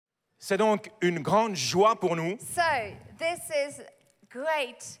C'est donc une grande joie pour nous So, this is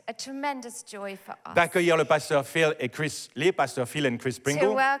great, a tremendous joy for us. d'accueillir le pasteur Phil et Chris, les pasteurs Phil et Chris To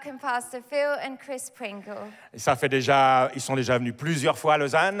Pringle. welcome Pastor Phil and Chris Pringle. Ils sont déjà venus plusieurs fois à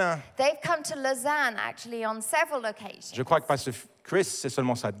Lausanne. They've come to Lausanne actually on several occasions. Je crois que pasteur Chris, c'est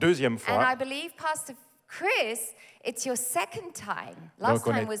seulement sa deuxième And fois. I believe Pastor Chris, it's your second time. Last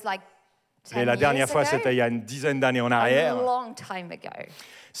Donc, time was like 10 Et la dernière years fois, ago. c'était il y a une dizaine d'années en A arrière. long time ago.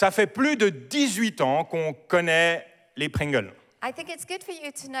 Ça fait plus de 18 ans qu'on connaît les Pringles. I think it's good for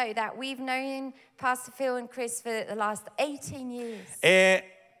you to know that we've known Pastor Phil and Chris for the last 18 years. Et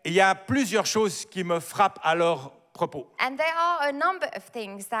il y a plusieurs choses qui me frappent à leur propos. And there are a number of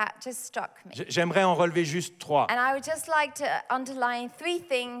things that just struck me. J'aimerais en relever juste 3. And I would just like to underline 3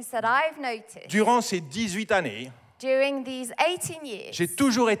 things that I've noticed Durant ces 18 années, during these 18 years. j'ai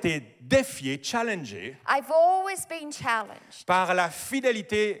toujours été défié, challengé I've always been challenged par la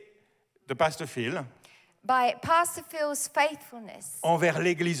fidélité de Pasteur Phil by Pastor Phil's faithfulness envers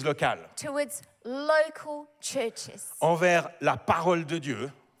l'Église locale, towards local churches, envers la parole de Dieu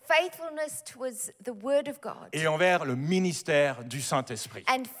faithfulness towards the Word of God, et envers le ministère du Saint-Esprit.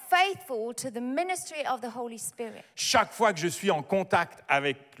 and faithful to the ministry of the Holy Spirit. Chaque fois que je suis en contact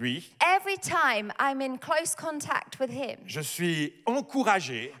avec lui, Every time I'm in close contact with Him, je suis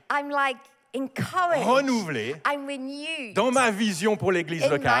encouragé, I'm like encouraged, renouvelé I'm renewed dans ma vision pour l'Église in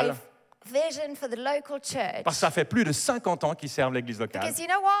locale, my vision for the local church. parce que ça fait plus de 50 ans qu'ils servent l'Église locale. Because you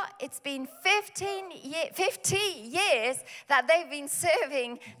know what? It's been 50 years that they've been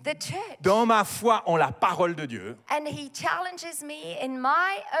serving the church. Dans ma foi en la parole de Dieu And He challenges me in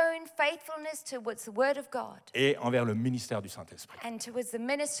my own faithfulness towards the Word of God et envers le ministère du Saint-Esprit. and towards the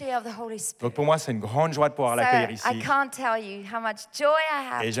ministry of the Holy Spirit. Donc pour moi, c'est une grande joie de pouvoir So l'accueillir I ici. can't tell you how much joy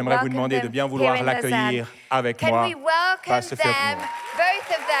I have. Et to j'aimerais vous welcome demander de them bien here vouloir in l'accueillir Lausanne. avec Can moi. we welcome Pastor Phil. them, both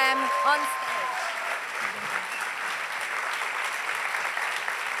of them, on stage?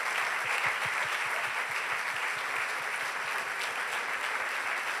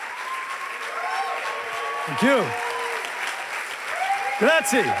 Thank you.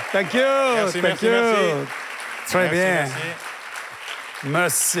 Grazie. Thank you. Merci, Thank merci, you. merci. Très bien. Merci.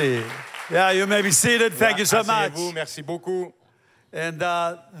 Merci. Yeah, you may be seated. Thank you so much. Asseyez-vous, merci beaucoup. And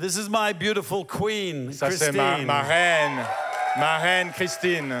this is my beautiful queen, Ça, c'est Christine. ma reine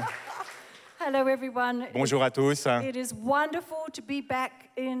Christine. Hello, everyone. Bonjour à tous. It is wonderful to be back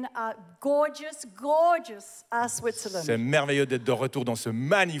in gorgeous, gorgeous Switzerland. C'est merveilleux d'être de retour dans ce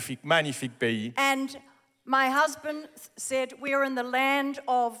magnifique, magnifique pays. And my husband said we are in the land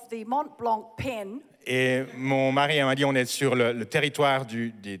of the Mont Blanc pen. Et mon mari m'a dit on est sur le territoire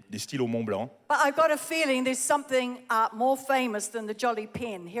des stylos Mont Blanc. But I've got a feeling there's something more famous than the Jolly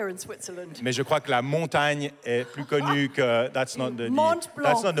Pen here in Switzerland. Mais je crois que la montagne est plus connue que that's not the Mont Blanc.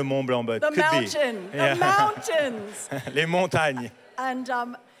 That's not the Mont Blanc, but The could be. mountain, Yeah. the mountains. Les montagnes. And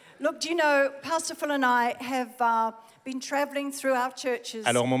look, do you know, Pastor Phil and I have been traveling through our churches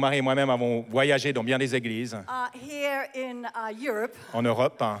Alors mon mari et moi-même avons voyagé dans bien des églises here in Europe. en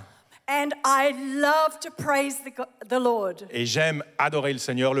Europe And I love to praise the Lord. et j'aime adorer le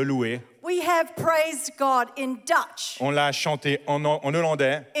Seigneur, le louer. We have praised God in Dutch, On l'a chanté en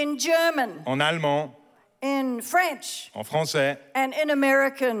hollandais, in German, en allemand, in French, en français and in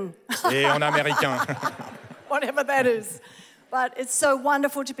American, et en américain. whatever that is. But it's so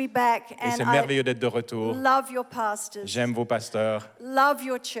wonderful to be back, Et and c'est I merveilleux d'être de retour. love your pastors, J'aime vos pasteurs, love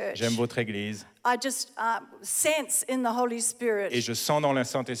your church. j'aime votre église I just sense in the Holy Spirit et je sens dans le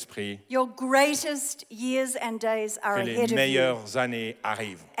Saint-Esprit your greatest years and days are que les ahead of you. meilleures années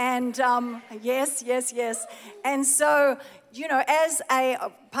arrivent. And yes. And so, you know, as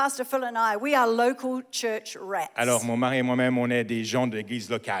Pastor Phil and I, we are local church rats. Alors mon mari et moi-même, on est des gens de l'église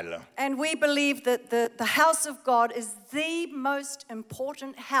locale. And we believe that the house of God is the most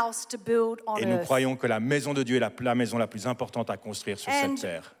important house to build on Et nous earth. croyons que la maison de Dieu est la maison la plus importante à construire sur And cette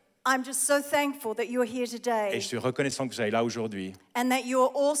terre. I'm just so thankful that you're here Et today je suis reconnaissant que vous soyez là aujourd'hui and that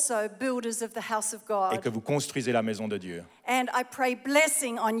you're also builders of the house of et God. que vous construisez la maison de Dieu. And I pray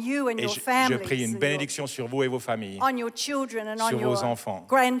blessing on you and Et your je families, prie une and bénédiction sur vous et vos familles, on your children and sur on your vos enfants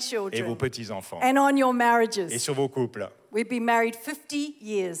grandchildren et vos petits-enfants, and on your et marriages. sur vos couples. We've been married 50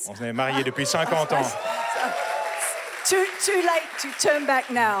 years. On est mariés depuis 50 ans. Too late to turn back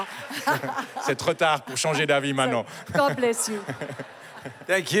now. C'est trop tard pour changer d'avis maintenant. God bless you.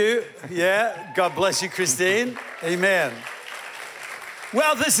 Thank you. Yeah. God bless you, Christine. Amen.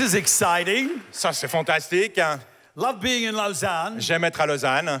 Well, this is exciting. Ça, c'est fantastique. Hein. Love being in Lausanne. J'aime être à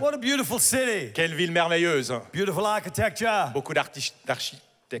Lausanne. What a beautiful city. Quelle ville merveilleuse. Beautiful architecture. Beaucoup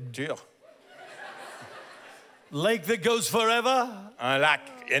d'architecture. Lake that goes forever. Un lac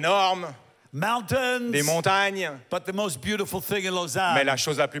énorme, Mountains. des montagnes. But the most beautiful thing in Lausanne Mais la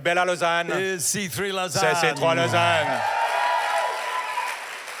chose la plus belle à Lausanne, is C3 c'est Lausanne. C3 Lausanne.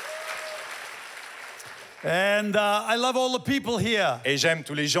 And I love all the people here. Et j'aime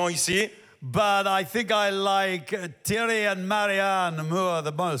tous les gens ici, But I think I like Thierry and Marianne more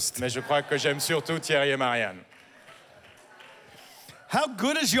the most. mais je crois que j'aime surtout Thierry et Marianne. How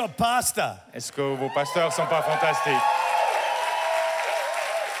good is your pastor? Est-ce que vos pasteurs sont pas fantastiques?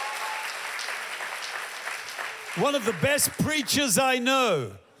 One of the best preachers I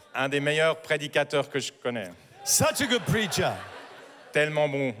know. Un des meilleurs prédicateurs que je connais. Such a good preacher. Tellement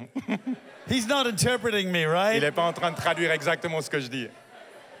bon. He's not interpreting me, Il right? n'est pas en train de traduire exactement ce que je dis.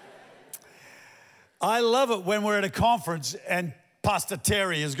 I love it when we're at a conference and Pastor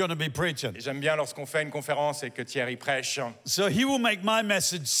Terry is going to be preaching. Et j'aime bien lorsqu'on fait une conférence et que Thierry prêche. So he will make my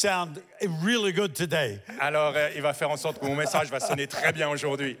message sound really good today. Alors, il va faire en sorte que mon message va sonner très bien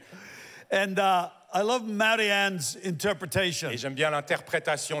aujourd'hui. And I love Marianne's interpretation. Et j'aime bien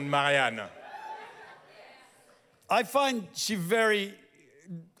l'interprétation de Marianne. I find she very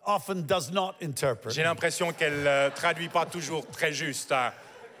often does not interpret, J'ai l'impression qu'elle ne traduit pas toujours très juste hein,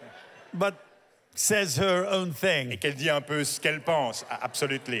 but says her own et thing, qu'elle dit un peu ce qu'elle pense.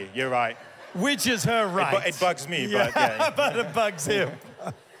 Absolutely, you're right. which is her right. It bugs me, Yeah, but yeah. but it bugs him.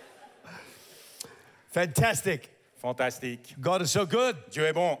 Fantastic. Fantastique. God is so good. Dieu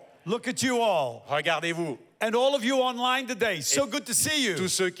est bon. Look at you all. Regardez-vous. And all of you online today. So good to see you. Tous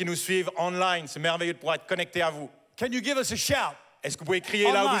ceux qui nous suivent online, c'est merveilleux de pouvoir être connectés à vous. Can you give us a shout? Est-ce que vous pouvez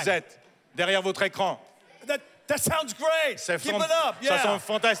crier là où Online. vous êtes, derrière votre écran? That sounds great. Ça Keep sonne, it up. ça Yeah. sonne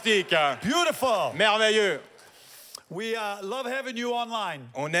fantastique. hein. Beautiful. Merveilleux. We love having you online.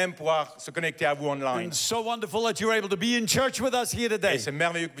 On aime pouvoir se connecter à vous online. And so wonderful that you're able to be in church with us here Et today. c'est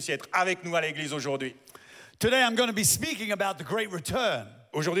merveilleux que vous puissiez être avec nous à l'église aujourd'hui. Today I'm going to be speaking about the great return.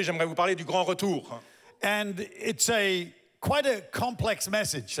 Aujourd'hui, j'aimerais vous parler du grand retour. And it's quite a complex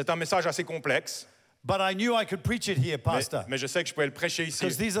message. C'est un message assez complexe, But I knew I could preach it here, Pastor. mais je sais que je pouvais le prêcher ici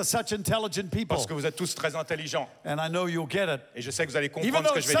Because these are such intelligent people. parce que vous êtes tous très intelligents. And I know you'll get it. Et je sais que vous allez Even comprendre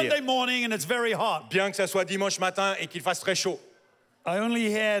though ce que it's je vais dire. Sunday morning and it's very hot. Bien que ça soit dimanche matin et qu'il fasse très chaud. I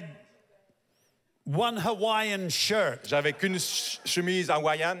only had one Hawaiian shirt J'avais qu'une chemise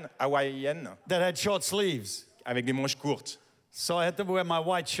hawaïenne that had short sleeves. avec des manches courtes. So I had to wear my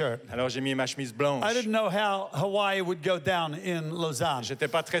white shirt. Alors j'ai mis ma chemise blanche. I didn't know how Hawaii would go down in Lausanne. J'étais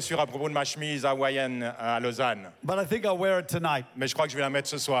pas très sûr à propos de ma chemise hawaïenne à Lausanne, But I think I'll wear it tonight. mais je crois que je vais la mettre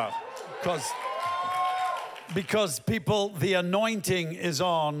ce soir. Because people, the anointing is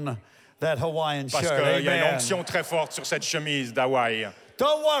on that Hawaiian Parce shirt. qu'il y a une Amen. onction très forte sur cette chemise d'Hawaï.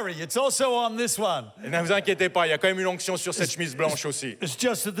 Don't worry, it's also on this one. Et ne vous inquiétez pas, il y a quand même une onction sur cette chemise blanche aussi. It's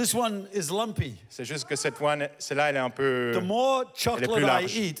just that this one is lumpy. C'est juste que celle-là, elle est un peu... The more chocolate I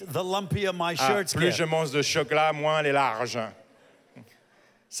large. eat, the lumpier my Ah, shirts plus je get. mange de chocolat, moins elle est large.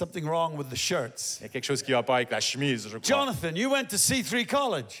 Something wrong with the shirts. Il y a quelque chose qui ne va pas avec la chemise, je crois. Jonathan, you went to C3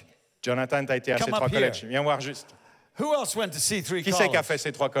 College. Jonathan, tu as été à ces Come trois up here. collèges. Viens voir juste. Who else went to C3 Qui c'est qui a College? fait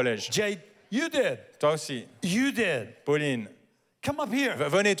ces trois collèges? Jade, you did. Toi aussi. You did. Pauline. Come up here.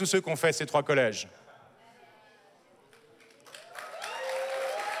 Venez tous ceux qui ont fait ces trois collèges.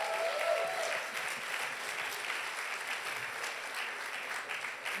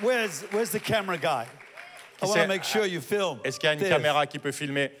 Where's the camera guy? I want to c'est- make sure you film. Est-ce qu'il y a une this. caméra qui peut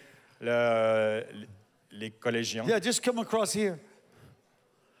filmer les collégiens? Yeah, just come across here.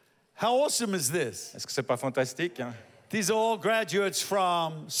 How awesome is this? Est-ce que c'est pas fantastique? hein? These are all graduates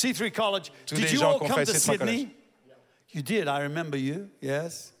from C3 College. Tous Did les you gens all qui ont come fait to ces trois Sydney? You did. I remember you.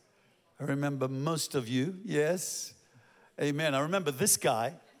 Yes. I remember most of you. Yes. Amen. I remember this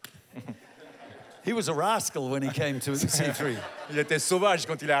guy. He was a rascal when he came to C3, Il était sauvage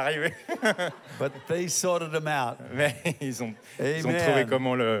quand il est arrivé, but they sorted him out. mais ils ont Amen. trouvé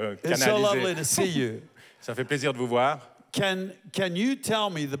comment le It's so lovely canaliser. to see you. Ça fait plaisir de vous voir. Can you tell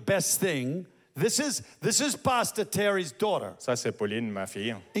me the best thing? This is Pastor Terry's daughter. Ça, c'est Pauline, ma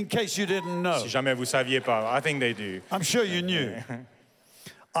fille. In case you didn't know, Si jamais vous saviez pas, I think they do. I'm sure you knew.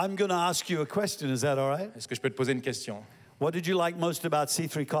 I'm going to ask you a question. Is that all right? Est-ce que je peux te poser une question? What did you like most about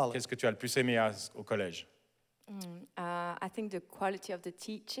C3 College? Qu'est-ce que tu as le plus aimé au collège? I think the quality of the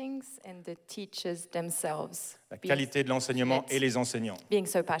teachings and the teachers themselves. La qualité de l'enseignement Yes. et les enseignants. Being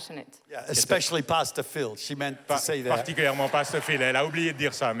so passionate. Yeah, especially Pastor Phil. She meant to say that. Particulièrement Pastor Phil. Elle a oublié de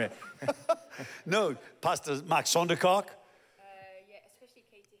dire ça, mais No, Pastor Mark Sonderkock. Yeah, especially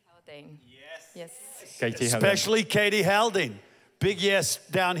Katie Haldane. Yes. Katie Haldane. Especially Katie Haldane. Big yes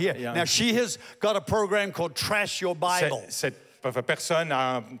down here. Yeah. Now, she has got a program called Trash Your Bible. Personne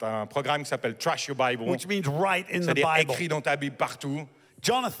n'a un programme qui s'appelle Trash Your Bible. which means write in the C'est-à-dire Bible. écrit dans ta Bible partout.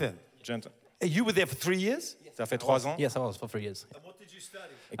 Jonathan, you were there for 3 years? Ça fait 3 ans. Yes, I was for 3 years. And what did you study?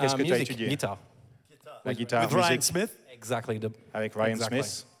 Et qu'est-ce que tu as Music, étudié? guitar. La guitare, With Ryan musique, Smith? Exactly. avec Ryan Exactly.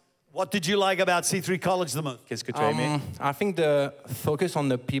 Smith. What did you like about C3 College the most? Qu'est-ce que tu as aimé? I think the focus on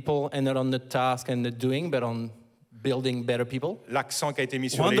the people and not on the task and the doing, but on building better people. L'accent qui a été mis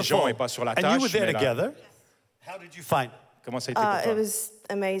sur les gens et pas sur la And you were tâche. there mais together. How did you find it? Comment ça a été pour It toi? was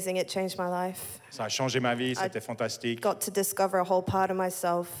amazing. It changed my life. Ça a changé ma vie, c'était fantastique. Got to discover a whole part of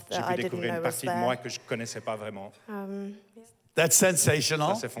myself J'ai that pu I didn't découvrir know une was partie de moi there. que je ne connaissais pas vraiment. That's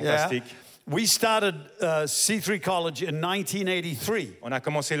sensational. Ça, c'est fantastique. Yeah. We started C3 College in 1983 On a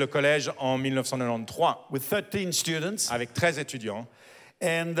commencé le collège en 1993 with 13 students. avec 13 étudiants.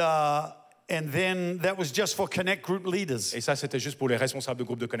 And then that was just for Connect Group leaders. Et ça, c'était juste pour les responsables de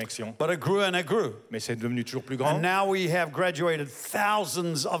groupe de connexion. But it grew and it grew. Mais c'est devenu toujours plus grand. And now we have graduated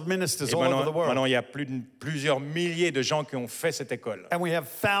thousands of ministers Et all over the maintenant, world. il y a plusieurs milliers de gens qui ont fait cette école. And we have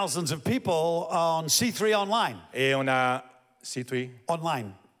thousands of people on C3 Online. Et on a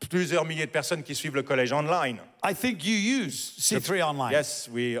Online. plusieurs milliers de personnes qui suivent le collège online. I think you use C3 Online. Yes,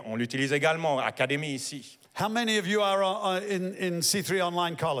 oui, on l'utilise également, Académie ici. How many of you are in C3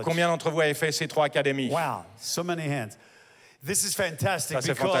 Online College? Combien d'entre vous avez fait ces 3 académies? Wow, so many hands. This is fantastic Ça,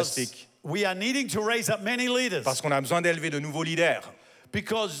 c'est because fantastique. we are needing to raise up many leaders Parce qu'on a besoin d'élever de nouveaux leaders.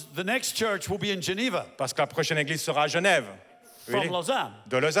 because the next church will be in Geneva Parce que la prochaine église sera à Genève. from Really? Lausanne.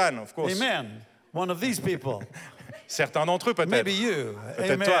 De Lausanne, of course. Amen. One of these people. Certains d'entre eux, peut-être. Maybe you.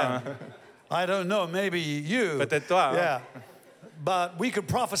 Peut-être Amen. toi, hein. I don't know, maybe you. Peut-être toi, hein. Yeah. But we could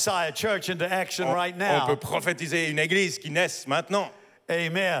prophesy a church into action right On now. peut prophétiser une église qui naisse maintenant.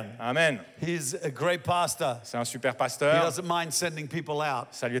 Amen. Amen. He's a great pastor. C'est un super He pasteur. doesn't mind sending people out.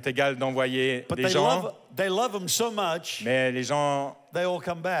 Ça lui est égal d'envoyer But des gens. they love him so much, Mais les gens they all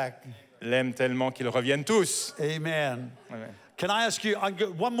come back. l'aiment tellement qu'ils reviennent tous. Amen. Amen. Can I ask you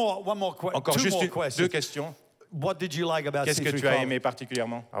one more Encore two juste more 2 questions? questions. What did you like about Qu'est-ce que C3 tu as College? aimé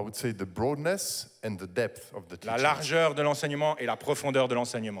particulièrement? I would say the broadness and the depth of the La teaching. largeur de l'enseignement et la profondeur de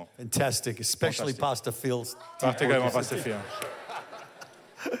l'enseignement. Fantastic, especially Pastor Phil's. Particulièrement Pasteur Phil.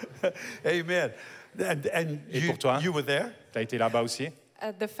 Amen. And Et pour toi? you were there? Tu as été là-bas aussi?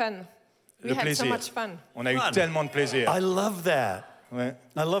 The fun. We Le had plaisir. so much fun. On a eu Fun. tellement de plaisir. I love that. Ouais.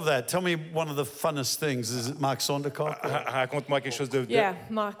 I love that. Tell me one of the funnest things. Is it Mark Sonderkoff? Raconte-moi quelque chose de... Yeah,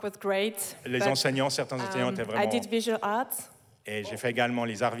 Mark was great. Les but, enseignants, certains enseignants étaient I vraiment... did visual arts, Et j'ai fait également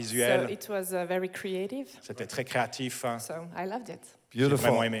les arts so visuels. it was very creative. C'était très créatif. Hein. So I loved it. Beautiful.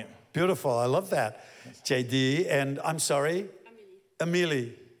 vraiment aimé. Beautiful. I love that. JD, and I'm sorry?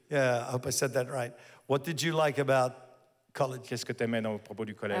 Amelie. Yeah, I hope I said that right. What did you like about college? Qu'est-ce que tu aimais dans le propos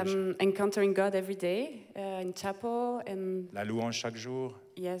du collège? Encountering God every day in chapel, and La louange chaque jour,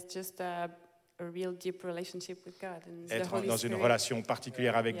 yes, just a real deep relationship with God and the être Holy dans une Spirit. relation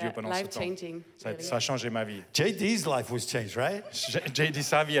particulière avec Dieu Yeah, pendant ce life temps. changing. Really. Ça a changé ma vie. JD's life was changed, right? J'ai dit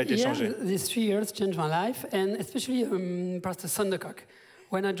sa vie a été Yeah, changée. these 3 years changed my life, and especially Pastor Sandercock.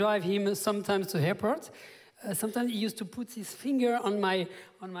 When I drive him sometimes to airport, sometimes he used to put his finger on my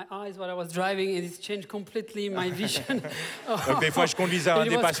eyes while I was driving, and it changed completely my vision. Donc des fois, je conduisais un It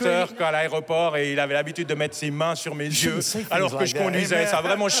des was pasteurs crazy. à l'aéroport et il avait l'habitude de mettre ses mains sur mes yeux say things alors que like je that. conduisais. Amen. Ça a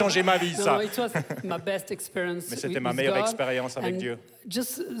vraiment changé ma vie, No, ça. it was my best experience. Mais c'était with ma meilleure God. expérience avec And Dieu.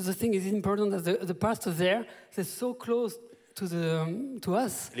 Just the thing is important that the pastor there, they're so close to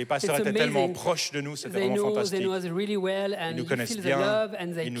us. Les pasteurs It's étaient tellement amazing. proches de nous, c'était They vraiment know fantastique. us really well, and Ils nous you connaissent feel the bien, love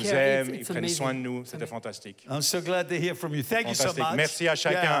and they ils nous care. aiment, ils It's prennent amazing. soin de nous, It's c'était amazing. fantastique. I'm so glad to hear from you. Thank you so Fantastique. much. Merci à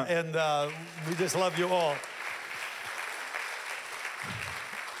chacun. Yeah, and we just love you all.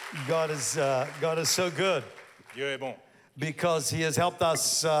 God is so good Dieu est bon. because He has helped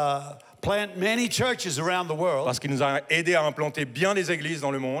us plant many churches around the world. Parce qu'il nous a aidés à implanter bien des églises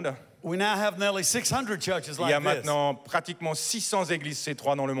dans le monde. We now have nearly 600 churches Il y a like this, maintenant pratiquement 600 églises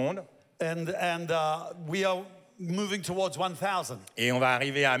C3 dans le monde. and we are moving towards 1,000. Et on va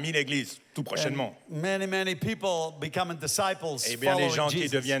arriver à 1000 églises tout And prochainement. many people becoming disciples, Et bien des gens following qui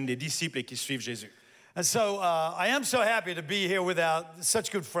Jesus. deviennent des disciples et qui suivent Jésus. And so I am so happy to be here with our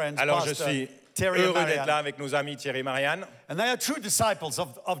such good friends, Alors je Pastor suis Terry and heureux d'être Marianne. là avec nos amis Thierry et Marianne. And they are true disciples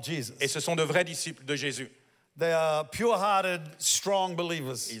of Jesus. Et ce sont de vrais disciples de Jésus. They are pure-hearted, strong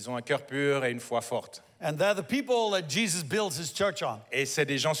believers. Ils ont un cœur pur et une foi forte. And they're the people that Jesus builds his church on. Et c'est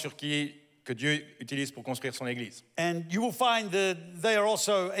des gens sur qui que Dieu utilise pour construire son église. And you will find that they are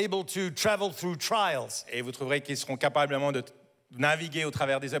also able to travel through trials. Et vous trouverez qu'ils seront capables de naviguer au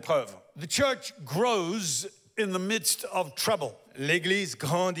travers des épreuves. The church grows in the midst of trouble. L'église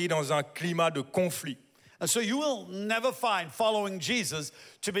grandit dans un climat de conflit. And so you will never find following Jesus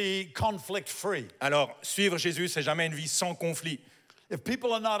to be conflict-free. Alors, suivre Jésus, c'est jamais une vie sans conflit. If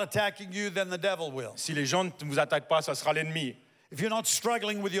people are not attacking you, then the devil will. Si les gens ne vous attaquent pas, ça sera l'ennemi. If you're not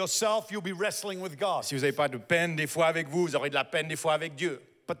struggling with yourself, you'll be wrestling with God. Si vous n'avez pas de peine des fois avec vous, vous aurez de la peine des fois avec Dieu.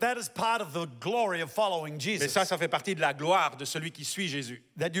 But that is part of the glory of following Mais Jesus. ça fait partie de la gloire de celui qui suit Jésus.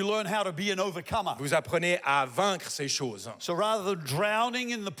 That you learn how to be an overcomer. Vous apprenez à vaincre ces choses. So rather than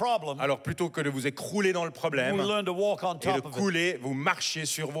drowning in the problem, Alors plutôt que de vous écrouler dans le problème we learn to walk on et de top of it. couler, vous marchiez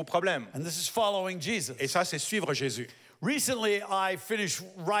sur vos problèmes. And this is following Jesus. Et ça, c'est suivre Jésus. Recently, I finished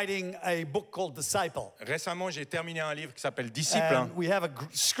writing a book called Disciple. Récemment, j'ai terminé un livre qui s'appelle Disciple. And we have a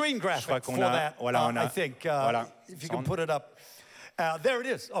screen graphic crois qu'on for a- that, voilà, on a- I think. voilà. If you can put it up. There it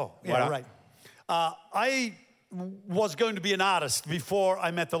is. Oh, yeah, Voilà. right. I was going to be an artist before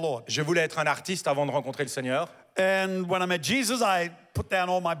I met the Lord. Je voulais être un artiste avant de rencontrer le Seigneur. And when I met Jesus, I put down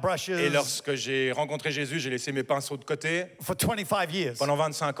all my Et brushes lorsque j'ai rencontré Jésus, j'ai laissé mes pinceaux de côté for 25 years. pendant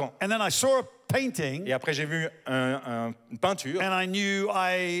 25 ans. And then I saw a painting, Et après, j'ai vu une peinture and I knew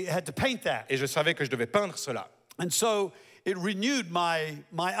I had to paint that. et je savais que je devais peindre cela. And so it renewed my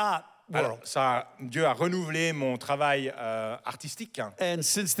art Alors, world. Dieu a renouvelé mon travail artistique. And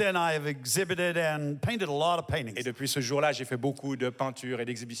since then, I have exhibited and painted a lot of Et paintings. depuis ce jour-là, j'ai fait beaucoup de peintures et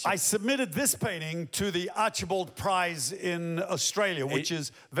d'exhibitions. I submitted this painting to the Archibald Prize in Australia, which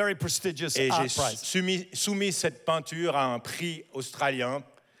is very prestigious Et art j'ai prize. soumis cette peinture à un prix australien.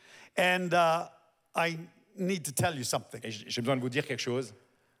 And I need to tell you something. Et j'ai besoin de vous dire quelque chose.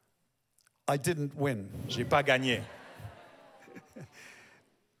 I didn't win. J'ai pas gagné.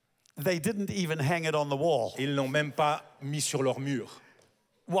 They didn't even hang it on the wall. Ils l'ont même pas mis sur leur mur.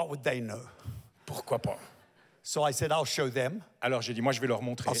 What would they know? Pourquoi pas? So I said, I'll show them. Alors j'ai dit, moi je vais leur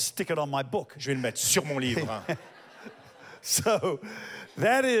montrer. I'll stick it on my book. Je vais le mettre sur mon livre. So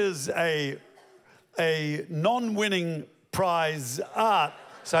that is a non-winning prize art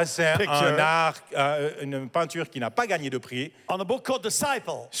Ça, c'est Picture. une peinture qui n'a pas gagné de prix on a book called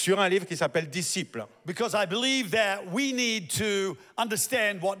Disciple, sur un livre qui s'appelle Disciple. because I believe that we need to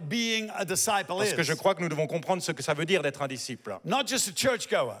understand what being a disciple Parce que je is. crois que nous devons comprendre ce que ça veut dire d'être un disciple. Not just a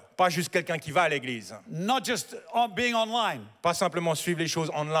churchgoer, Pas juste quelqu'un qui va à l'église. not just being online, Pas simplement suivre les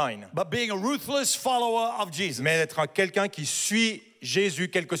choses online. but being a ruthless follower of Jesus. Mais d'être quelqu'un qui suit Jésus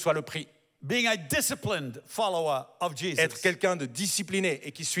quel que soit le prix. Being a disciplined follower of Jesus. Être quelqu'un de discipliné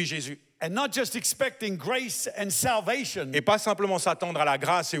et qui suit Jésus. And not just expecting grace and salvation Et pas simplement s'attendre à la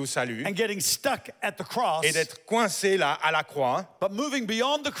grâce et au salut. and getting stuck at the cross, Et d'être coincé là à la croix. but moving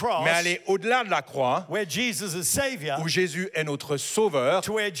beyond the cross, Mais aller au-delà de la croix, where Jesus is Savior, où Jésus est notre sauveur,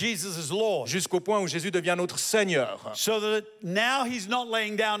 to where Jesus is Lord. jusqu'au point où Jésus devient notre Seigneur. So that now he's not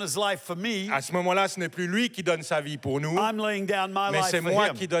laying down his life for me, À ce moment-là, ce n'est plus lui qui donne sa vie pour nous, I'm laying down my mais life c'est for moi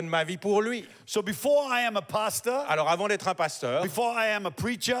him. qui donne ma vie pour lui. So before I am a pastor, Alors avant d'être un pasteur, before I am a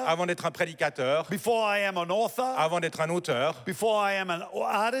preacher, avant d'être un prédicateur, before I am an author, avant d'être un auteur, before I am an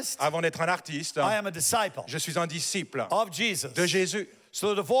artist, avant d'être un artiste, I am a disciple je suis un disciple of Jesus. de Jésus.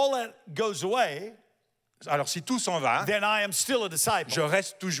 So that if all that goes away, Alors si tout s'en va, then I am still a disciple. je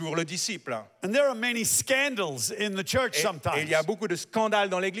reste toujours le disciple. And there are many scandals in the church Et sometimes. il y a beaucoup de scandales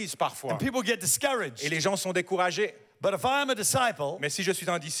dans l'Église parfois. And people get Et discouraged. les gens sont découragés. But if I am a disciple, Mais si je suis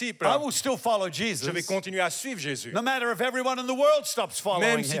un disciple, I will still follow Jesus. je vais continuer à suivre Jésus. No matter if everyone in the world stops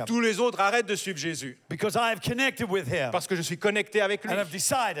following Même si him. tous les autres arrêtent de suivre Jésus. Because I have connected with him Parce que je suis connecté avec lui. and have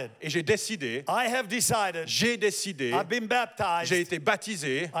decided. Et j'ai décidé, J'ai décidé. I've been baptized. j'ai été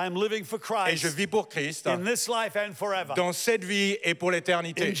baptisé I am living for et je Christ vis pour Christ in this life and forever. dans cette vie et pour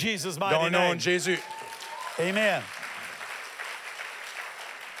l'éternité. In Jesus' mighty Dans le nom name. de Jésus. Amen.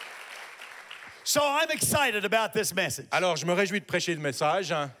 So I'm excited about this message. Alors, je me réjouis de prêcher le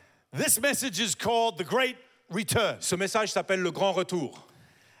message. This message is called the Great Return. Ce message s'appelle le grand retour.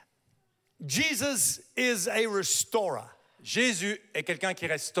 Jesus is a restorer. Jésus est quelqu'un qui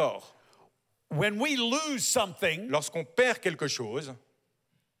restaure. When we lose something, Lorsqu'on perd quelque chose,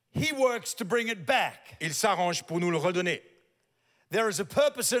 he works to bring it back. il s'arrange pour nous le redonner. There is a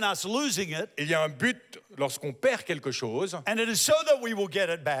purpose in us losing it, Il y a un but lorsqu'on perd quelque chose, and it is so that we will get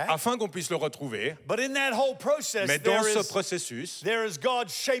it back. afin qu'on puisse le retrouver. But in that whole process, Mais dans there ce is processus, God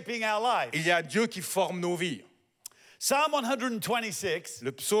shaping our lives. il y a Dieu qui forme nos vies. Psalm 126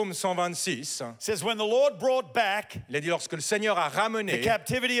 Le psaume 126, says, when the Lord brought back il a dit lorsque le Seigneur a the ramené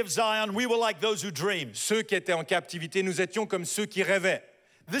captivity of Zion, we were like those who dream. ceux qui étaient en captivité, nous étions comme ceux qui rêvaient.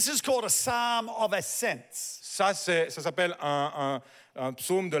 This is called a psalm of ascents. Ça s'appelle un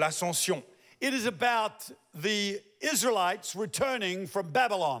psaume de l'ascension. It is about the Israelites returning from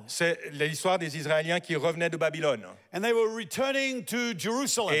Babylon. C'est l'histoire des Israéliens qui revenaient de Babylone. And they were returning to Et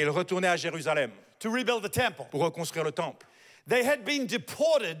Jerusalem ils retournaient à Jérusalem to rebuild the temple. pour reconstruire le temple. They had been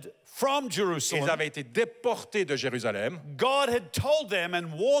deported from Ils Jerusalem. avaient été déportés de Jérusalem. God had told them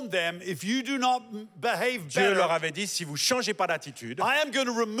and warned them, if you do not behave Dieu better, leur avait dit, si vous ne changez pas d'attitude, I am going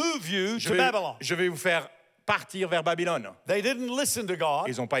to remove you je to vais, Babylon. je vais vous faire partir vers Babylone. They didn't listen to God,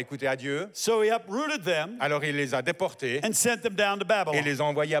 Ils n'ont pas écouté à Dieu, so he uprooted them alors il les a déportés and sent them down to et Babylon. les a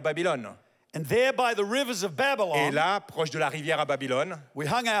envoyés à Babylone. And there by the rivers of Et Babylon, là, proche de la rivière à Babylone, we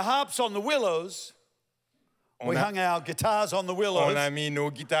hung our harps on the willows. We hung our guitars on the on willows. a mis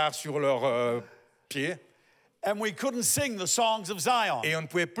nos guitares sur leurs pieds And we couldn't sing the songs of Zion. et on ne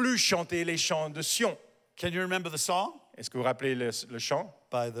pouvait plus chanter les chants de Sion. Can you remember the song? Est-ce que vous vous rappelez le chant?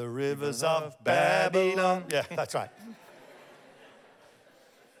 By the rivers of Babylon. Yeah, that's right.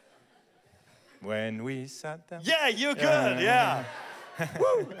 When we sat down. Yeah, you're good. Yeah.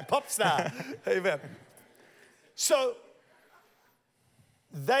 Woo, pop star. Amen. So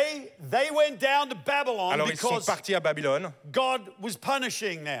they went down to Babylon Alors ils sont because partis à Babylone God was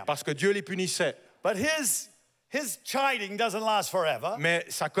punishing them. parce que Dieu les punissait. But his chiding doesn't last forever. Mais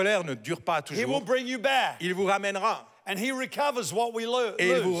sa colère ne dure pas He will toujours. bring you back. Il vous ramènera And he recovers what we et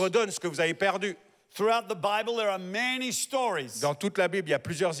il vous lose. redonne ce que vous avez perdu. Throughout the Bible, there are many stories Dans toute la Bible, il y a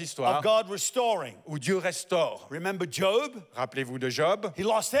plusieurs histoires of God restoring. où Dieu restaure. Remember Job? Rappelez-vous de Job, He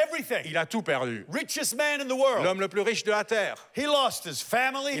lost everything. il a tout perdu. Richest man in the world. L'homme le plus riche de la terre. He lost his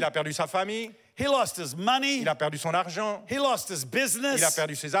family. Il a perdu sa famille, He lost his money. il a perdu son argent, He lost his business. il a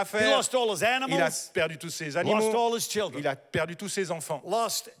perdu ses He affaires, lost all his il a animals. perdu tous ses Lost animaux, all his children. il a perdu tous ses enfants,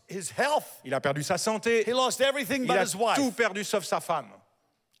 Lost his health. il a perdu sa santé, He lost everything il but a his wife. tout perdu sauf sa femme.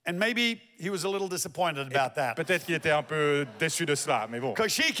 And maybe he was a little disappointed about that. Peut-être qu'il était un peu déçu de cela, mais bon.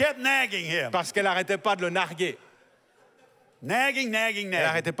 Because she kept nagging him. Parce qu'elle n'arrêtait pas de le narguer. Nagging. Elle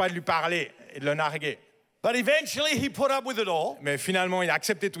n'arrêtait pas de lui parler et de le narguer. But eventually he put up with it all. Mais finalement, il a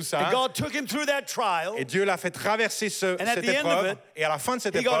accepté tout ça. And God took him through that trial. Et Dieu l'a fait traverser And at cette the end of épreuve. it, Et à la fin de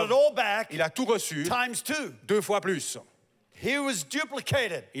cette He got épreuve, it all back il a tout reçu times 2. 2 fois plus. He was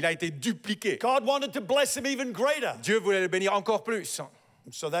duplicated. Il a été dupliqué. God wanted to bless him even greater. Dieu voulait le bénir encore plus.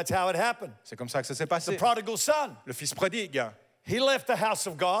 So that's how it happened. C'est comme ça que ça s'est The passé. prodigal son. Le fils prodigue, He left the house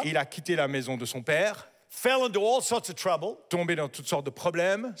of God, il a quitté la maison de son père, fell into all sorts of trouble, tombé dans toutes sortes de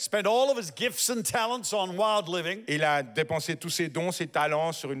problèmes. spent all of his gifts and talents on wild living. Il a dépensé tous ses dons, ses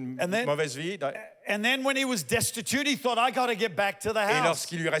talents sur une And then- mauvaise vie. And then when he was destitute, he thought, I got to get back to the Et house.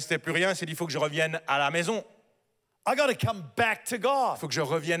 lorsqu'il lui restait plus rien, il s'est dit, il faut que je revienne à la maison. I got to come back to God. Il faut que je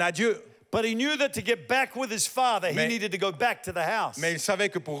revienne à Dieu. But he knew that to get back with his father, he Mais- needed to go back to the house. Mais il savait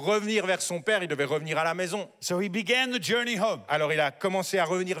que pour revenir vers son père, il devait revenir à la maison. So he began the journey home. Alors il a commencé à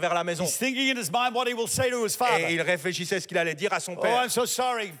revenir vers la maison. He's thinking in his mind what he will say to his Et father. il réfléchissait ce qu'il allait dire à son Oh, père. I'm so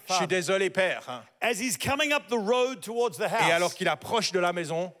sorry, Je suis father. désolé, père. As he's coming up the road towards the Et alors house, qu'il approche de la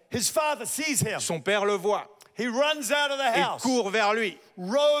maison, his father sees him. son père le voit. He runs out of the Il house. court vers lui.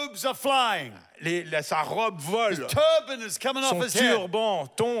 Robes are flying. Sa robe vole. Turban is coming Son off his head. turban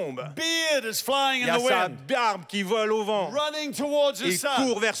tombe. Beard is flying Il y in a the sa wind. barbe qui vole au vent. Running towards Il his son.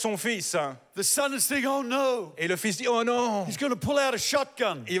 court vers son fils. The son is thinking, oh no. Et le fils dit, oh non, He's going to pull out a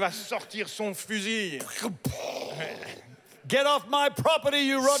shotgun. il va sortir son fusil. Get off my property,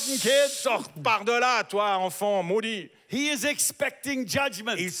 you rotten kid. Sors par de là, toi, enfant maudit. He is expecting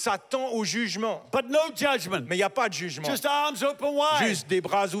judgment, Il s'attend au jugement. but no judgment. Mais il n'y a pas de jugement. Just arms open wide, Juste des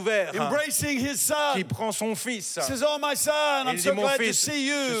bras ouverts. embracing his son. Qui prend son fils. Says, oh my son, Et I'm il dit, so mon glad to fils, see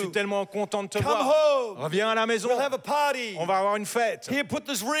je suis you. tellement content de te Come voir. home. Reviens à la maison. We'll have a party. On va avoir une fête. Here, put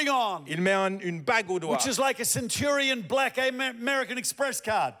this ring on, Il met une bague au doigt. which is like a Centurion Black American Express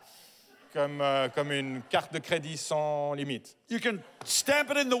card. Comme une carte de crédit sans limite. You can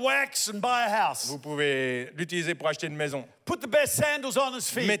stamp it in the wax and buy a house. Vous pouvez l'utiliser pour acheter une maison. Put the best sandals on his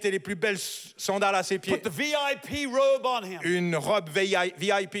feet. Mettez les plus belles sandales à ses pieds. Put the VIP robe on him. Une robe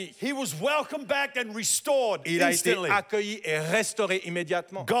VIP. He was welcomed back and restored Il a été instantly. accueilli et restauré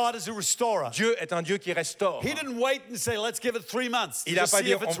immédiatement. God is a restorer. Dieu est un Dieu qui restaure. He didn't wait and say, let's give it 3 months Il to n'a pas see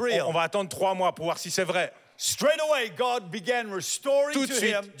dit if it's real. on va attendre 3 mois pour voir si c'est vrai. Straight away, God began restoring Tout de to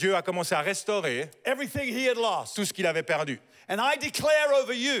suite, him Dieu a commencé à restaurer everything he had lost. tout ce qu'il avait perdu. And I declare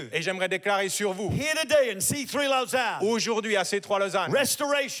over you, Et j'aimerais déclarer sur vous, here today in C3 Lausanne, aujourd'hui à C3 Lausanne,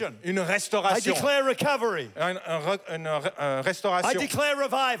 restoration. une I restauration, declare recovery. une I restauration, declare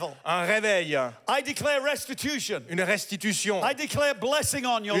revival. un réveil, I declare restitution. une restitution, I declare blessing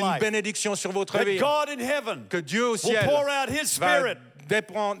on your une life. bénédiction sur votre That vie. God in heaven Que Dieu au will ciel pour out his va spirit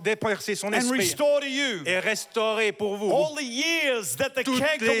déverser son and esprit restore to you et restaurer pour vous all the years that the toutes les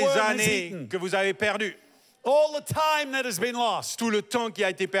cankerworm has années eaten. que vous avez perdues, All the time that has been lost tout le temps qui a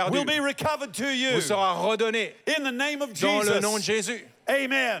été perdu, will be recovered to vous you sera redonné in the name of dans le nom de Jesus. Jésus.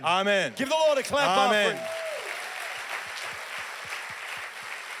 Amen. Amen. Give the Lord a clap Amen. offering.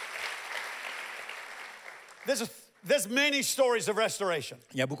 There's many stories of restoration.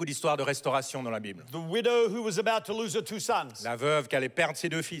 Il y a beaucoup d'histoires de restauration dans la Bible. The widow who was about to lose her 2 sons. La veuve qui allait perdre ses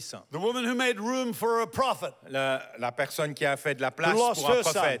 2 fils. The woman who made room for a prophet. La personne qui a fait de la place Who lost pour un her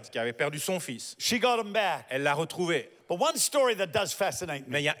prophète, son. qui avait perdu son fils. She got him back. Elle l'a retrouvé. But one story that does fascinate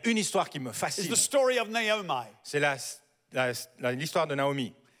me Mais il y a une histoire qui me is fascine. the story of Naomi. C'est l'histoire de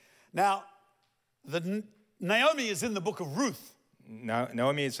Naomi. Now, Naomi is in the book of Ruth.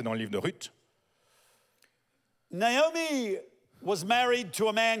 Naomi, c'est dans le livre de Ruth. Naomi was married to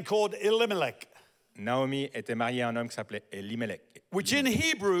a man called Elimelech, Naomi était mariée à un homme qui s'appelait Elimelech, which in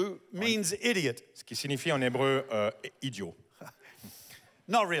Hebrew means idiot. ce qui signifie en hébreu idiot.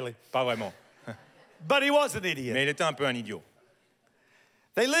 Not really, Pas vraiment, but he was an idiot. mais il était un peu un idiot.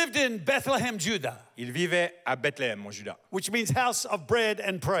 They lived in Bethlehem, Judah, Il vivait à Bethléem, en Juda. which means house of bread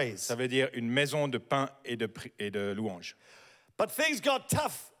and praise. Ça veut dire une maison de pain et de louanges. But things got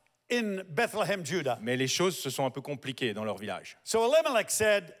tough in Bethlehem, Judah. Mais les choses se sont un peu compliquées dans leur village. So Elimelech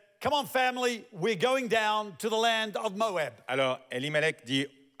said, "Come on, family, we're going down to the land of Moab." Alors Elimelech dit,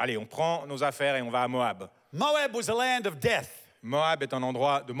 allez, on prend nos affaires et on va à Moab. Moab was a land of death. Moab est un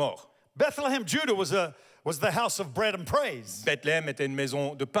endroit de mort. Bethlehem, Judah was the house of bread and praise. Bethléem était une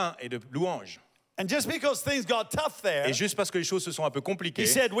maison de pain et de louanges. And just because things got tough there, Et juste parce que les choses se sont un peu compliquées, he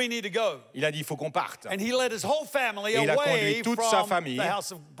said, "We need to go." il a dit, il faut qu'on parte And he led his whole family Et il a away conduit toute sa from famille the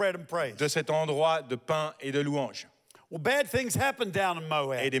house of bread and praise. de cet endroit de pain et de louanges. Well, bad things happened down in Et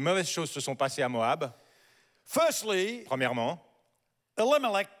Moab. des mauvaises choses se sont passées à Moab. Firstly, Premièrement,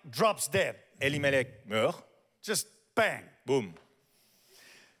 Elimelech drops dead. Elimelech meurt. Just bang. Boum.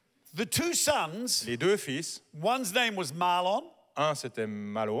 The 2 sons, Les 2 fils, one's name was Mahlon, un c'était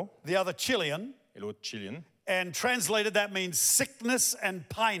Malo the other Chilion, et l'autre Chilion. and translated that means sickness and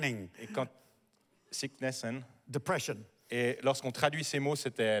pining, Et quand sickness and depression. et lorsqu'on traduit ces mots,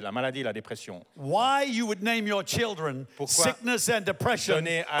 c'était la maladie et la dépression. Why you would name your children Pourquoi sickness and depression,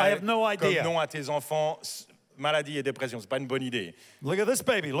 Donner I have no comme idea. nom à tes enfants maladie et dépression, c'est pas une bonne idée. Look at this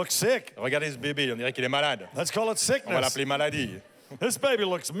baby, looks sick. Regardez ce bébé, on dirait qu'il est malade. Let's call it On va sickness. l'appeler maladie. This baby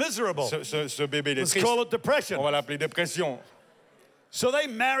looks miserable. Ce bébé il est Let's triste. call it depression. On va l'appeler dépression. So they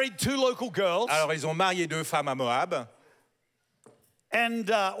married 2 local girls, Alors ils ont marié 2 femmes à Moab, and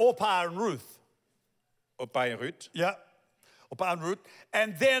Orpah and Ruth. Opa et Ruth. Yeah, Orpah and Ruth.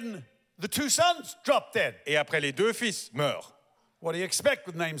 And then the 2 sons dropped dead. Et après les 2 fils meurent. What do you expect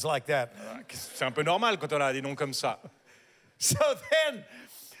with names like that? C'est un peu normal quand on a des noms comme ça. So then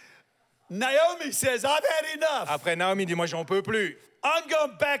Naomi says, "I've had enough. Après Naomi dit, moi j'en peux plus. I'm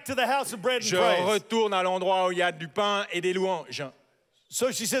going back to the house of bread and Je praise." retourne à l'endroit où il y a du pain et des louanges. So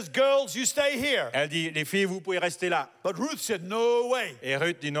she says, "Girls, you stay here." Elle dit, les filles, vous pouvez rester là. But Ruth said, "No way. Et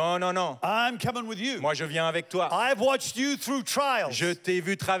Ruth dit, non, non, non. I'm coming with you. Moi je viens avec toi. I've watched you through trials, Je t'ai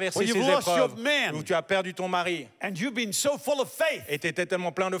vu traverser Well, ces you've lost your épreuves man. où tu as perdu ton mari and you've been so full of faith. et tu étais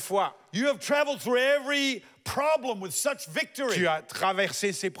tellement plein de foi. You have traveled through every problem with such victory. Tu as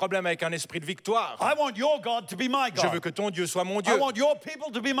traversé ces problèmes avec un esprit de victoire. I want your God to be my Je veux God. que ton Dieu soit mon I Dieu. want your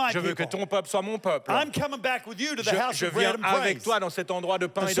people to be my Je veux que people. ton peuple soit mon peuple. I'm coming back with you to the house Je of bread viens and avec praise. toi dans cet endroit de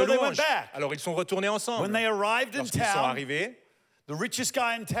pain And et so de they went louange. back. Alors ils sont retournés ensemble. When they arrived in Lorsqu'ils sont town, arrivés, the richest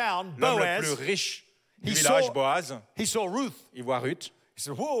guy in town, l'homme le plus Boaz, riche du he village, saw- Boaz, he saw Ruth. il voit Ruth. He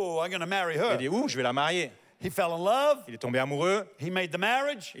said, "Whoa, I'm going to marry Il her." dit, ouh, je vais la marier. He fell in love. Il est tombé amoureux. He made the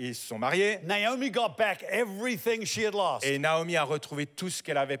marriage. Ils se sont mariés. Naomi got back everything she had lost. Et Naomi a retrouvé tout ce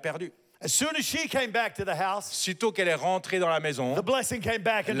qu'elle avait perdu. As soon as she came back to the house, Sitôt qu'elle est rentrée dans la maison, the blessing came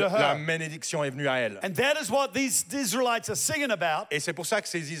back into la her. bénédiction est venue à elle. And that is what these Israelites are singing about Et c'est pour ça que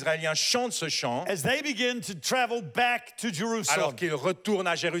ces Israéliens chantent ce chant as they begin to travel back to Jerusalem. alors qu'ils retournent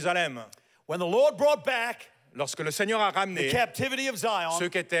à Jérusalem. When the Lord brought back Lorsque le Seigneur a the ramené captivity of Zion, ceux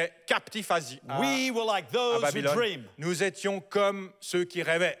qui étaient captifs à we were like those who Babylone, dream. nous étions comme ceux qui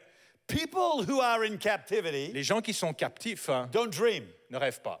rêvaient. People who are in captivity Les gens qui sont captifs don't dream. ne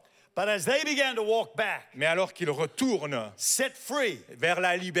rêvent pas. But as they began to walk back, Mais alors qu'ils retournent set free, vers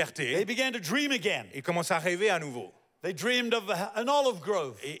la they liberté, began to dream again. ils commencent à rêver à nouveau. They dreamed of an olive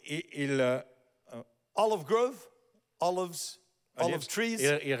grove. Et ils Olive grove? Olive trees?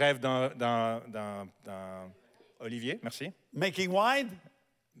 ils rêvent d'un olivier, merci. Making wine?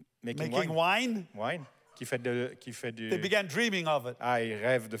 Making Making wine. wine? Wine, qui fait du... They began dreaming of it. Ah, ils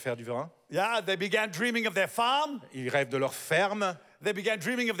rêvent de faire du vin. Yeah, they began dreaming of their farm. Ils rêvent de leur ferme, They began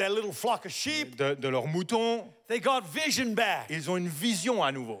dreaming of their little flock of sheep. de leurs moutons. They got vision back. Ils ont une vision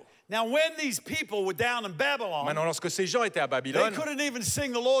à nouveau. Now, when these people were down in Babylon, Maintenant, lorsque ces gens étaient à they Babylone, couldn't even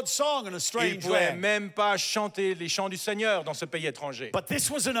sing the Lord's song in a ils ne strange pouvaient land. même pas chanter les chants du Seigneur dans ce pays étranger. But this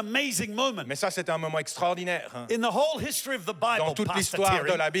was an amazing moment. Mais ça, c'était un moment extraordinaire. Hein. In the whole history of the Bible, Dans toute Pastor l'histoire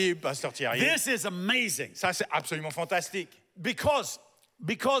Thierry, de la Bible, Pasteur Thierry, this is amazing. ça, c'est absolument fantastique. Because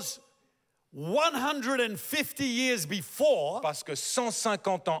 150 years before, Parce que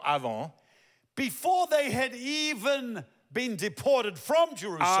 150 ans avant, before they had even been deported from avant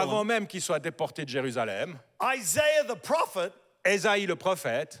Jerusalem, même qu'ils soient déportés de Jérusalem, Isaiah the prophet Ésaïe le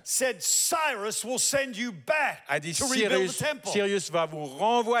prophète said, Cyrus will send you back a dit to rebuild the Cyrus, temple. Cyrus va vous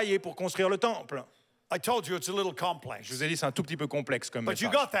renvoyer pour construire le temple. I told you it's a little complex. Je vous ai dit, c'est un tout petit peu complexe comme But you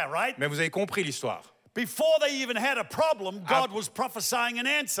message. got that, right? Mais vous avez compris l'histoire. Before they even had a problem, God was prophesying an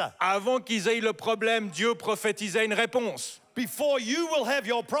answer. Avant qu'ils aient le problème, Dieu prophétisait une réponse. Before you will have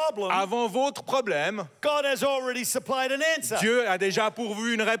your problem, Avant votre problème, God has already supplied an answer. Dieu a déjà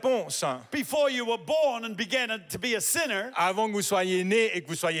pourvu une réponse. Before you were born and began to be a sinner, Avant que vous soyez né et que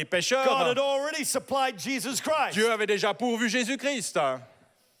vous soyez pécheur, God had already supplied Jesus Christ. Dieu avait déjà pourvu Jésus-Christ.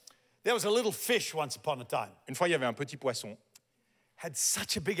 There was a little fish once upon a time, Une fois, il y avait un petit poisson had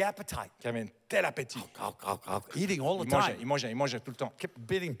such a big appetite, qui avait un tel appétit. eating all the Il time. mangeait tout le temps. Kept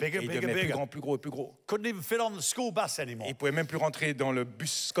getting bigger, Et il bigger, devenait plus bigger. grand, plus gros et plus gros. Couldn't even fit on the school bus Et anymore. il ne pouvait même plus rentrer dans le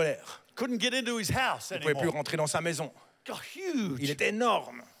bus scolaire. Couldn't get into his house Il ne pouvait plus anymore. rentrer dans sa maison. Got huge. Il était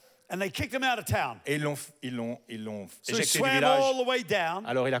énorme. And they kicked him out of town. Et ils l'ont So he éjecté du swam village. all the way down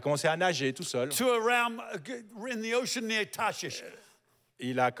Alors il a commencé à nager tout seul. to around in the ocean near Tarshish.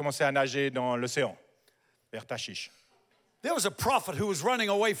 Il a commencé à nager dans l'océan, vers Tachish. There was a prophet who was running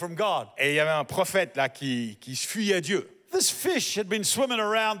away from God. Et il y avait un prophète là qui fuyait Dieu. This fish had been swimming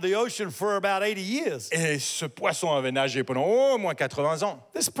around the ocean for about 80 years. Et ce poisson avait nagé pendant au moins 80 ans.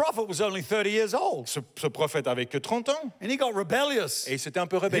 This prophet was only 30 years old. Ce prophète avait que 30 ans. And he got rebellious. Et il s'était un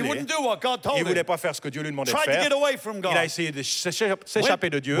peu He rebellé. wouldn't do what God Il told ne voulait him. pas faire ce que Dieu lui demandait de Tried to faire. get away from Il a God. essayé de s'échapper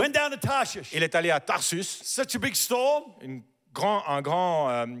de Dieu. Went down to Tarshish. Il est allé à Tarsus. Such a big storm. Un grand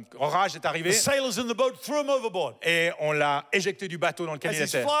orage est The arrivé. sailors in the boat threw him overboard. Et on l'a éjecté du bateau dans lequel As il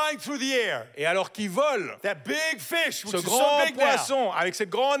he's était. flying through the air, Et alors qu'il vole, that big fish, which ce is so grand big now, poisson avec cette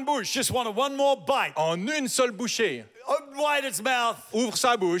grande bouche, just wanted one more bite, en une seule bouchée, opened wide its mouth, ouvre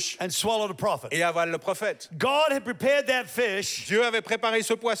sa bouche and swallowed the prophet. et avale le prophète. God had prepared that fish Dieu avait préparé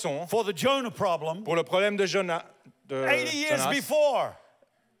ce poisson for the Jonah problem pour le problème de Jonas. 80 years before.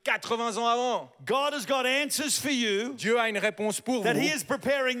 80 ans avant. God has got answers for you Dieu a une réponse pour that vous He is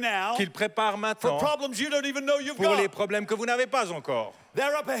preparing now qu'il prépare for maintenant problems you don't even know you've pour les got. problèmes que vous n'avez pas encore.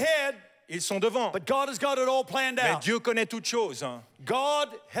 They're up ahead, Ils sont devant. but God has got it all planned Mais out. Dieu connaît toutes choses. God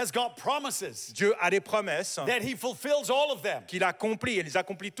has got promises Dieu a des promesses that He fulfills all of them. qu'il accomplit et les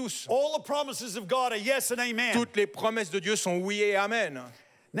accomplit tous. All the promises of God are yes and amen. Toutes les promesses de Dieu sont oui et amen.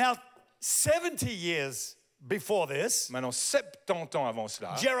 Now, 70 years before this, Maintenant, 70 ans avant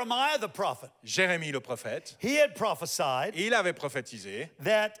cela, Jeremiah the prophet, Jérémie le prophète, he had prophesied il avait prophétisé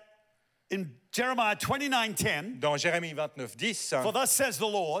that in Jeremiah 29:10, dans Jérémie 29, 10, for thus says the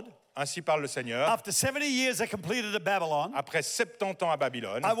Lord, ainsi parle le Seigneur, after 70 years are completed at Babylon, après 70 ans à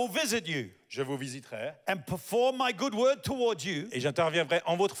Babylone, I will visit you je vous visiterai and perform my good word towards you. et j'interviendrai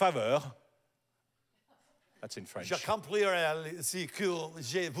en votre faveur. That's in French. J'accomplirai ce que je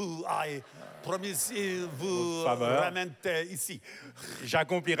vous ai promis vous faveur. ramène ici.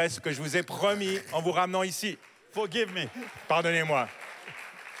 J'accomplirai ce que je vous ai promis en vous ramenant ici. Forgive me. Pardonnez-moi.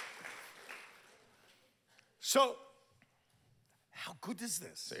 So, how good is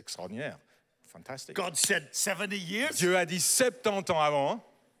this? C'est extraordinaire. Fantastique. God said 70 years, Dieu a dit 70 ans avant,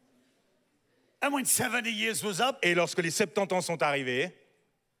 and when 70 years was up, et lorsque les 70 ans sont arrivés,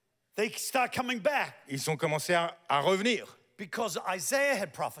 they start coming back ils ont commencé à revenir. because Isaiah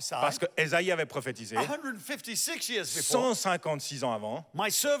had prophesied Parce que Ésaïe avait prophétisé 156 years before. 156 ans avant. My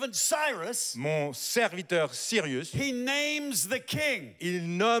servant Cyrus, Mon serviteur Cyrus, he names the king. il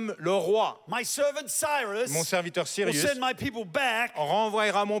nomme le roi. My servant Cyrus Mon serviteur will Cyrus send my people back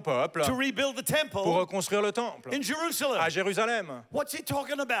renvoyera mon peuple to rebuild the pour temple reconstruire le temple in Jerusalem. à Jérusalem. What's he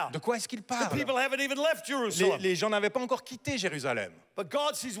talking about? De quoi est-ce qu'il The parle? people haven't even left Jerusalem. Les gens n'avaient pas encore quitté Jérusalem. But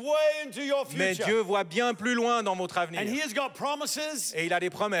God sees way into your Mais future. Dieu voit bien plus loin dans votre And avenir. He has got promises Et il a des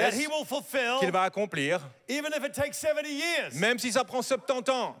that promesses He will fulfill, qu'il va accomplir, even if it takes 70 years. même si ça prend 70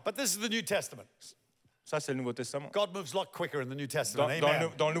 ans. But this is the New Testament. Ça, c'est le Nouveau Testament. God moves a lot quicker in the New Testament. Amen.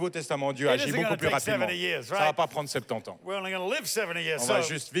 Dans le Nouveau Testament, Dieu It agit isn't beaucoup gonna plus take rapidement. 70 years, Ça ne va right? pas prendre 70 ans. We're only going to live 70 years. On va so-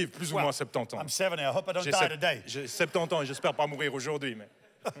 juste vivre plus ou Well, moins 70 ans. I'm 70. I hope I don't J'ai die sept- today. j'ai 70 ans et j'espère pas mourir aujourd'hui. Mais...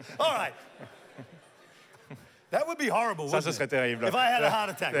 All right. That would be horrible, Ça, wouldn't ce it? serait terrible. If I had a heart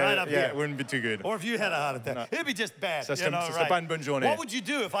attack right up Yeah, here. it wouldn't be too good. Or if you had a heart attack. No. It'd be just bad. Ça you serait- know, ce serait right? pas une bonne journée. What would you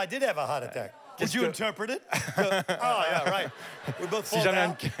do if I did have a heart attack? Would you que- interpret it? Oh, yeah, right. We both Si fall j'avais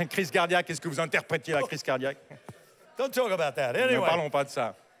down. une crise cardiaque, est-ce que vous interprétiez la crise cardiaque? Don't talk about that. Ne Anyway. parlons pas de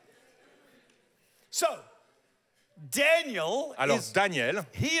ça. So, Daniel Alors, is, Daniel,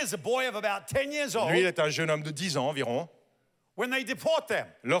 he is a boy of about 10 years old lui, il est un jeune homme de 10 ans environ, when they deport them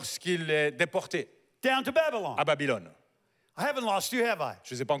lorsqu'il est déporté down to Babylon. à Babylone. I haven't lost you, have I?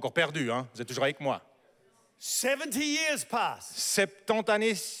 Je ne les ai pas encore perdus, hein? Vous êtes toujours avec moi. 70 years pass. 70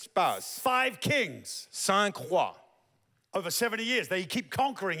 années passent. 5 kings 5 rois. over 70 years. They keep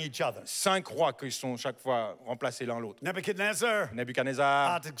conquering each other. 5 rois qui sont chaque fois remplacés l'un l'autre. Nebuchadnezzar,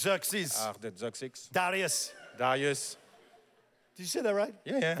 Nebuchadnezzar, Artaxerxes, Artaxerxes, Darius. Darius. Did you say that right?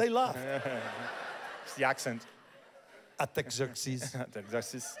 Yeah, yeah. They laugh. It's the accent. Artaxerxes.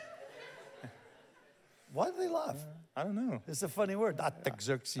 Artaxerxes. Why do they laugh? I don't know. It's a funny word.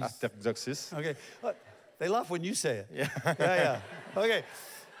 Artaxerxes. Artaxerxes. Okay. They laugh when you say it. Yeah. Okay.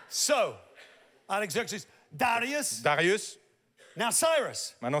 So, Artaxerxes, Darius, Darius, now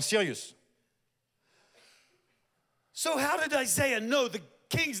Cyrus. maintenant Cyrus. So how did Isaiah know the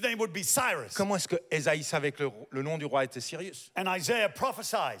king's name would be Cyrus? Comment est-ce que Ésaïe savait que le nom du roi était Cyrus And Isaiah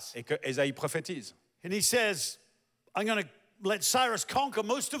prophesies. et que Ésaïe prophétise? And he says, I'm going to let Cyrus conquer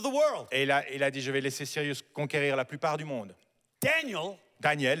most of the world. Et il a dit, je vais laisser Cyrus conquérir la plupart du monde.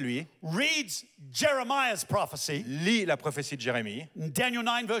 Daniel, lui, reads Jeremiah's prophecy. Lit la prophétie de Jérémie. In Daniel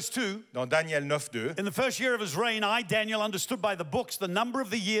 9 verse 2. Dans Daniel 9:2. In the first year of his reign, I, Daniel, understood by the books the number of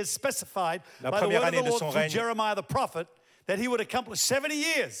the years specified La by the première word of année the de Lord son through règne. Jeremiah the prophet, that he would accomplish 70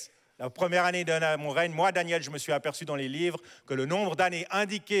 years. La première année de mon règne, moi, Daniel, je me suis aperçu dans les livres que le nombre d'années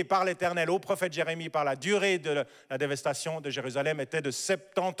indiquées par l'Éternel au prophète Jérémie par la durée de la dévastation de Jérusalem était de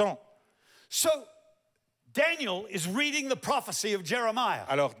 70 ans. So, Daniel is reading the prophecy of Jeremiah.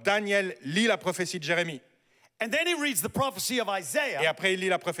 Alors Daniel lit la prophétie de Jérémie. And then he reads the prophecy of Et Isaiah. après, il lit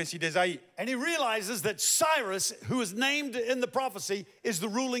la prophétie d'Ésaïe. And he realizes that Cyrus, who is named in the prophecy, is the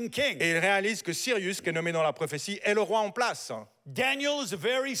ruling king. Et il réalise que Cyrus, qui est nommé dans la prophétie, est le roi en place. Daniel is a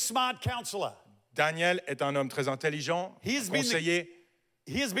very smart counselor. Daniel est un homme très intelligent, conseiller.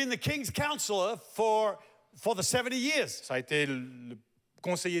 He has been the king's counselor for the 70 years. Ça a été le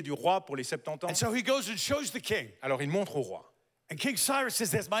conseiller du roi pour les 70 ans. And so he goes and shows the king. Alors il montre au roi. And King Cyrus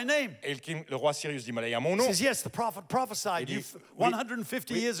says, "That's my name." Et le roi Cyrus dit, mais il y a mon nom. He says, "Yes, the prophet prophesied Il you dit, 150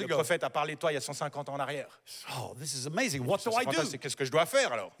 oui, years le ago." prophète a parlé de toi il y a 150 ans en arrière. Oh, this is amazing. What do I do? Fantastique. Qu'est-ce que je dois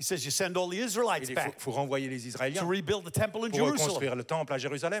faire alors? He says, "You send all the Il Israelites dit, back faut renvoyer les Israéliens to rebuild the temple in pour Jerusalem." reconstruire le temple à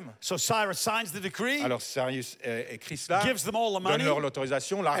Jérusalem. So Cyrus signs the decree, Alors Cyrus écrit cela, gives them all the money, donne-leur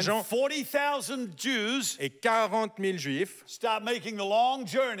l'autorisation, and l'argent, 40,000 Jews et 40 000 Juifs start making the long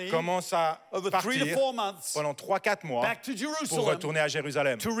journey commencent à over 3 to partir 4 months pendant 3-4 mois back to pour Jerusalem retourner à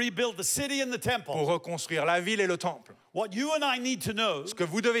Jérusalem, to rebuild the city and the temple. pour reconstruire la ville et le temple. What you and I need to know Ce que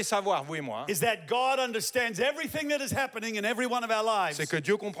vous devez savoir, vous et moi, is that God understands everything that is happening in every one of our lives. c'est que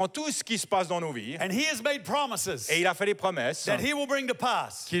Dieu comprend tout ce qui se passe dans nos vies And He has made promises et il a fait des promesses that He will bring to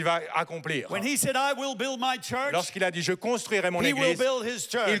pass. qu'il va accomplir. When He said, "I will build my church," Lorsqu'il a dit, je construirai mon He will église, build His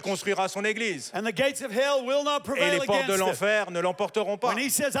church. il construira son église. And the gates of hell will not Et prevail les portes de against it. l'enfer ne l'emporteront pas. When He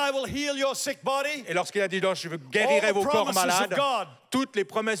says, "I will heal your sick body," Et lorsqu'il a dit, je guérirai all the vos corps promises of malades, God toutes les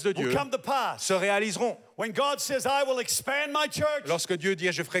promesses de will Dieu come to pass. se réaliseront. When God says, "I will expand my church," Lorsque Dieu dit,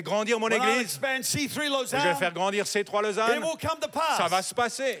 je ferai grandir mon when I'll église, expand C3 je vais Lausanne, faire grandir ces 3 it Lausanne, will come to pass. ça va se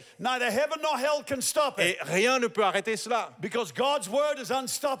passer. Neither heaven nor hell can stop Et it rien ne peut arrêter cela. because God's word is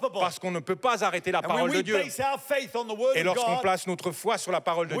unstoppable. Parce qu'on ne peut pas arrêter la And when parole de we Dieu. base our faith on the word Et of lorsqu'on God, place notre foi sur la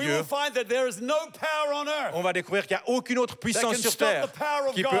parole de we Dieu, will find that there is no power on earth on va découvrir qu'il n'y a aucune autre puissance can sur stop terre the power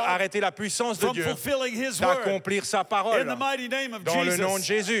of qui peut God arrêter la puissance de from Dieu fulfilling His word. d'accomplir sa In parole. the mighty name of Dans le nom de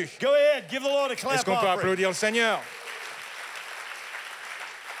Jesus. Jésus. Go ahead, give the Lord a clap Est-ce qu'on peut offering. applaudir le Seigneur?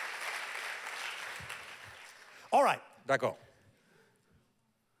 All right. D'accord.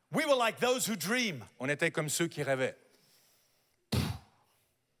 We were like those who dream. On était comme ceux qui rêvaient.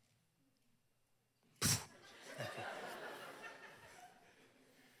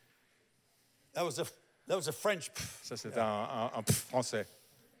 That was a French. Ça, c'est un français.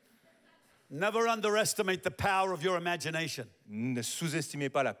 Never underestimate the power of your imagination. Ne sous-estimez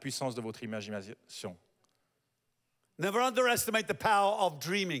pas la puissance de votre imagination. Never underestimate the power of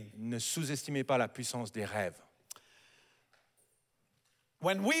dreaming. Ne sous-estimez pas la puissance des rêves.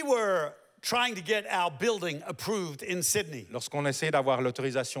 When we were trying to get our building approved in Sydney, Lorsqu'on essayait d'avoir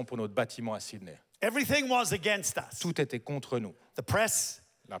l'autorisation pour notre bâtiment à Sydney, everything was against us. tout était contre nous. The press,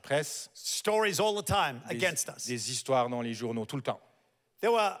 La presse, stories all the time against us. des histoires dans les journaux tout le temps.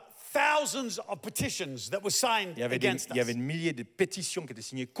 There were thousands of petitions that were signed against Il y avait us. des milliers de pétitions qui étaient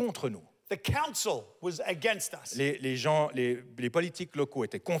signées contre nous. The council was against us. Les politiques locaux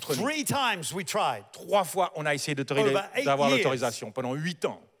étaient contre nous. 3 times we tried, 3 fois, on a essayé Over 8 d'avoir years. l'autorisation pendant 8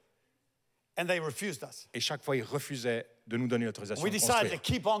 ans. and they refused us. Et chaque fois, ils refusaient de nous donner l'autorisation We de decided to construire.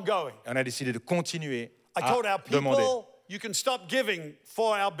 keep on going. Et on a décidé de continuer I told à our demander. people, you can stop giving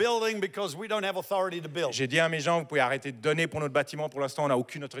for our building because we don't have authority to build. J'ai dit à mes gens, vous pouvez arrêter de donner pour notre bâtiment. Pour l'instant, on n'a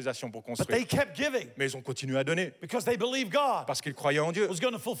aucune autorisation pour But they construire. kept giving Mais ils ont continué à donner because they believed God parce qu'ils croyaient en Dieu. was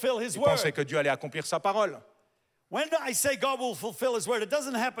going to fulfill His Ils word. pensaient que Dieu allait accomplir sa parole. When I say God will fulfill His word, it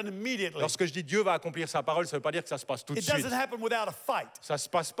doesn't happen immediately. Lorsque je dis Dieu va accomplir sa parole, ça ne veut pas dire que ça se passe tout de It suite. doesn't happen without a fight. Ça ne se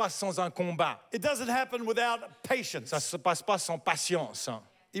passe pas sans un combat. It doesn't happen without patience, Ça ne se passe pas sans patience.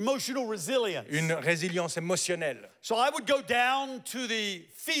 emotional resilience. Une résilience émotionnelle. So I would go down to the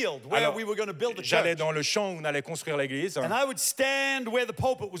field where Alors, we were going to build the j'allais church. dans le champ où on allait construire l'église And I would stand where the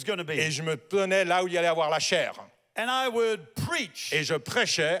pulpit was going to be. et je me tenais là où il y allait avoir la chair. And I would preach Et je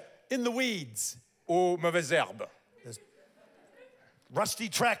prêchais in the weeds. aux mauvaises herbes. Rusty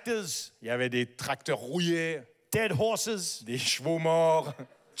tractors, Il y avait des tracteurs rouillés, dead horses, des chevaux morts,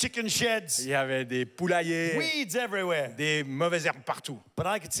 chicken sheds, il y avait des poulaillers, weeds everywhere. des mauvaises herbes partout. But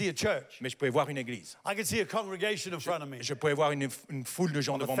I could see a church. Mais je pouvais voir une église. I could see a congregation in front of me. Je pouvais voir une foule de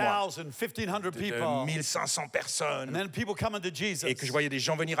gens devant moi. 1,000, 1,500 De people. 1500 And personnes. then people coming to Jesus. Et que je voyais des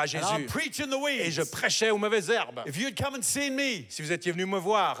gens venir à And I'm Jésus. preaching the Et je weeds. prêchais aux mauvaises herbes. If you'd come and seen me, Si vous étiez venu me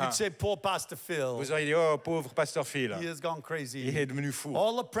voir, you'd say, poor Pastor Phil. vous auriez dit, oh pauvre pasteur Phil, He has gone il crazy. est devenu fou.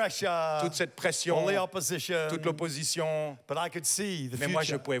 All the pressure, Toute cette pression, all the opposition. toute l'opposition. But I could see the Mais moi, je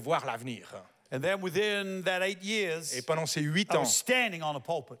future. pouvais voir l'avenir. And then within that 8 years, Et pendant ces 8 I ans, was standing on a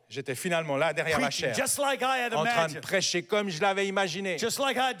pulpit, j'étais finalement là, derrière la preaching chair, just like I had en train de imagined, prêcher comme je l'avais imaginé. just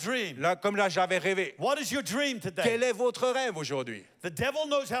like I had dreamed. Là, comme là, j'avais rêvé. What is your dream today? Quel est votre rêve aujourd'hui? The devil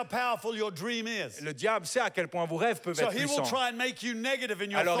knows how powerful your dream is. Le diable sait à quel point vos rêves peuvent So être he will puissants. try and make you negative in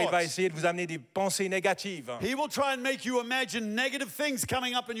your Alors, il va thoughts. essayer de vous amener des pensées négatives. He will try and make you imagine negative things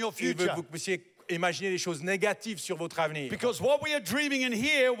coming up in your Il veut future. que vous puissiez imaginer des choses négatives sur votre avenir. Because what we are dreaming in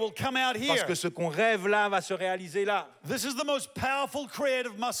here will come out Parce here. que ce qu'on rêve là va se réaliser là. This is the most powerful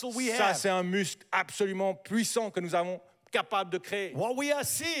creative muscle we Ça, have. c'est un muscle absolument puissant que nous avons capable de créer. What we are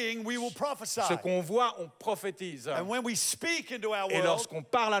seeing, we will prophesy. Ce qu'on voit, on prophétise. And when we speak into our Et world, lorsqu'on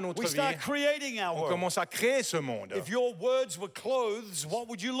parle à notre we vie, start creating our on world. commence à créer ce monde. If your words were clothes, what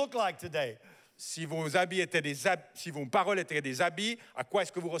would you look like today? Si vos habits étaient si vos paroles étaient des habits, à quoi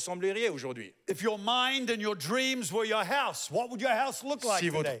est-ce que vous ressembleriez aujourd'hui? If your mind and your dreams were your house, what would your house look like Si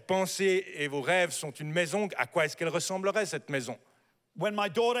votre today? pensée et vos rêves sont une maison, à quoi est-ce qu'elle ressemblerait cette maison? When my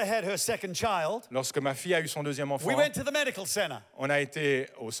daughter had her second child, Lorsque ma fille a eu son deuxième enfant, we went to the medical center on a été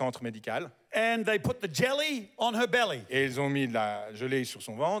au centre médical and they put the jelly on her belly. et ils ont mis de la gelée sur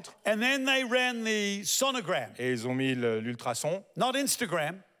son ventre And then they ran the sonogram, et ils ont mis l'ultrason, not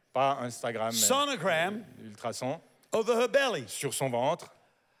Instagram, pas Instagram, mais sonogram l'ultrason, over her belly. sur son ventre.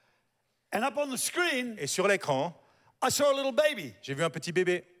 And up on the screen, Et sur l'écran, I saw a little baby j'ai vu un petit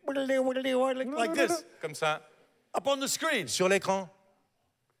bébé like this, comme ça, up on the screen. sur l'écran.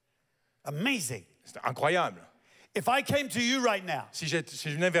 Amazing. C'était incroyable. If I came to you right now Si je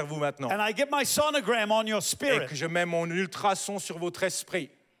venais vers vous maintenant and I get my sonogram on your et spirit, que je mets mon ultrason sur votre esprit,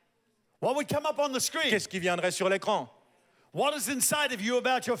 what would come up on the screen? qu'est-ce qui viendrait sur l'écran? What is inside of you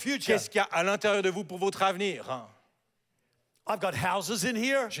about your future? Qu'est-ce qu'il y a à l'intérieur de vous pour votre avenir? I've got houses in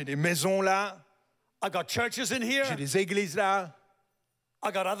here. J'ai des maisons là, I've got churches in here. j'ai des églises là,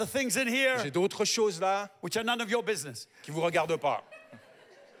 I've got other things in here j'ai d'autres choses là which are none of your business. qui ne vous regardent pas.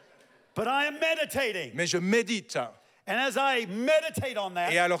 But I am meditating. Mais je médite. And as I meditate on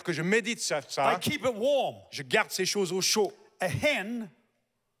Et that, alors que je médite sur I ça, keep it warm. je garde ces choses au chaud. A hen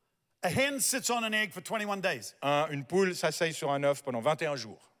sits on an egg for 21 days. Une poule s'asseye sur un œuf pendant 21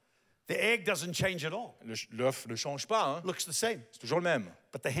 jours. The egg doesn't change at all. L'œuf ne change pas, hein. Looks the same. C'est toujours le même.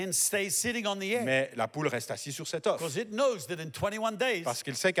 But the hen stays sitting on the egg Mais la poule reste assise sur cet œuf. because it knows that in 21 days, Parce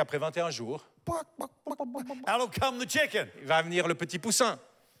qu'il sait qu'après 21 jours, out will come the chicken. il va venir le petit poussin.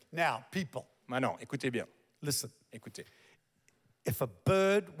 Now, people, Maintenant, écoutez bien. listen. Écoutez. If a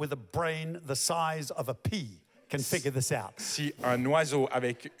bird with a brain the size of a pea can figure this out, Si un oiseau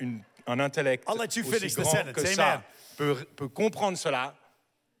avec un intellect I'll let you aussi finish the grand sentence. que Amen. ça peut comprendre cela,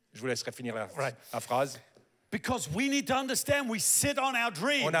 je vous laisserai finir la phrase. because we need to understand we sit on our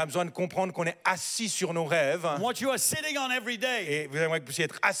dream. On a besoin de comprendre qu'on est assis sur nos rêves. What you are sitting on every day, Et vous aimeriez que vous puissiez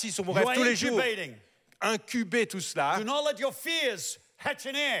être assis sur vos you rêves are tous les jours. incubating. Incubez tout cela. Do not let your fears hatch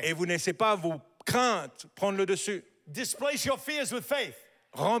an egg. Et vous ne laissez pas vos craintes prendre le dessus. Displace your fears with faith.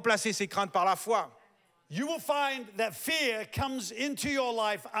 Remplacez ces craintes par la foi. you will find that fear comes into your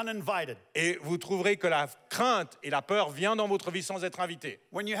life uninvited. Et vous trouverez que la crainte et la peur viennent dans votre vie sans être invité.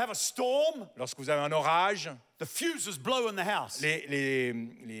 When you have a storm, Lorsque vous avez un orage, the fuses blow in the house.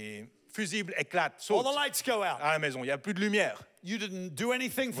 les fusibles éclatent, All sautent the lights go out. à la maison. Il n'y a plus de lumière. You didn't do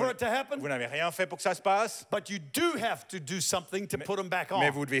anything for it to happen, Vous n'avez rien fait pour que ça se passe, but you do have to do something to put them back mais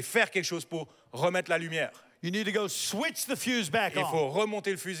on. vous devez faire quelque chose pour remettre la lumière. You need to go switch the fuse back Il on. faut remonter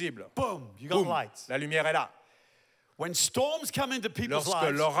le fusible. Boom, you got Boum, lights. la lumière est là. When storms come into people's Lorsque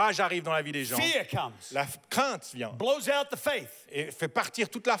lives, l'orage arrive dans la vie des gens, fear comes, la crainte vient blows out the faith. et fait partir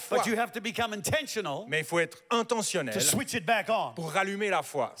toute la foi. But you have to become intentional Mais il faut être intentionnel to switch it back on. pour rallumer la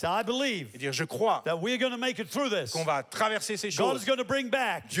foi. So I believe Et dire, je crois that we're going to make it through this. qu'on va traverser ces God is choses. going to bring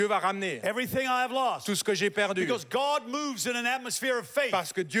back Dieu va ramener everything I have lost. tout ce que j'ai perdu. Because God moves in an atmosphere of faith.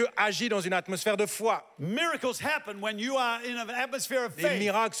 Parce que Dieu agit dans une atmosphère de foi. Miracles happen when you are in an atmosphere of Les faith.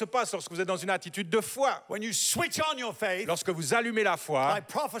 miracles se passent lorsque vous êtes dans une attitude de foi. When you switch on your faith Lorsque vous allumez la foi, by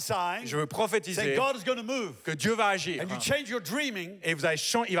prophesying, je veux saying prophétiser God is going to move. que Dieu va agir. And you change your dreaming Et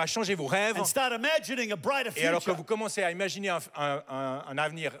il va changer vos rêves. and start imagining a brighter Et alors que future. vous commencez à imaginer un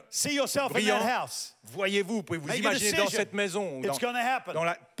avenir See yourself in brillant, that house. voyez-vous, vous pouvez vous Make a imaginer dans decision. cette maison. ou It's going to happen.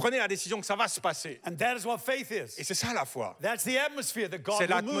 Prenez la décision que ça va se passer. And that is what faith Et is. c'est ça la foi. That's the atmosphere that God C'est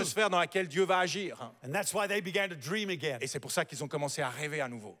will move. l'atmosphère dans laquelle Dieu va agir. And that's why they began to dream again. Et c'est pour ça qu'ils ont commencé à rêver à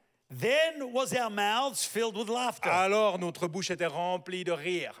nouveau. Then was our mouths filled with laughter Alors notre bouche était remplie de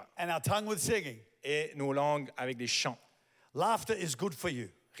rire and our tongue with singing. et nos langues avec des chants. Laughter is good for you.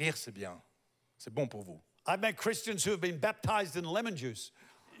 Rire, c'est bien. C'est bon pour vous. I've met Christians who have been baptized in lemon juice.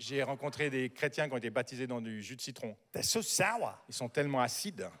 J'ai rencontré des chrétiens qui ont été baptisés dans du jus de citron. They're so sour. Ils sont tellement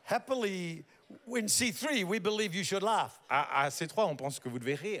acides. Happily, in C3, we believe you should laugh. À C3, on pense que vous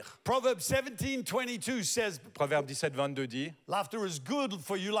devez rire. Proverbs 17:22 says, Proverbe 17, 22 dit, laughter is good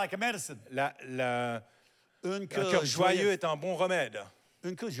for you like a medicine. un Un cœur joyeux est un bon remède.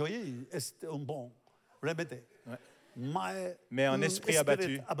 Un cœur joyeux est un bon remède. Mais un esprit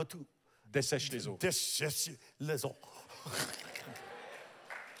abattu abattu dessèche les eaux. dessèche les eaux.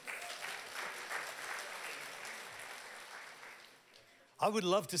 I would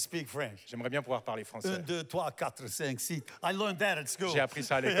love to speak French. J'aimerais bien pouvoir parler 1, français. 2, 3, 4, 5, 6. I learned that at school. J'ai appris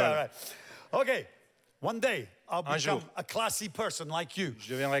ça à l'école. Yeah, right. Okay, one day I'll Un jour. become a classy person like you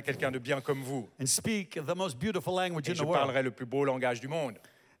Je deviendrai quelqu'un de bien comme vous. and speak the most beautiful language Et in je the world. parlerai le plus beau langage du monde.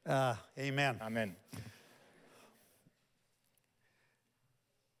 Amen. Amen.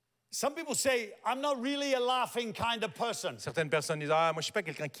 Some people say, I'm not really a laughing kind of person. Certaines personnes disent, ah, moi je suis pas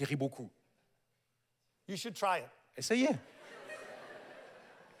quelqu'un qui rit beaucoup. You should try it. Essayez.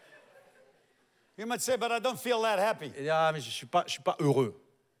 You might say, but I don't feel that happy. Et, ah, mais je suis pas heureux.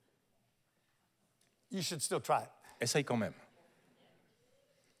 You should still try it. Essaye quand même.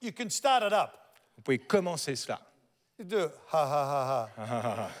 You can start it up. Vous pouvez commencer cela. You do ha ha ha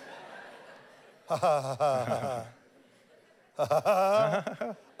ha. Ha ha ha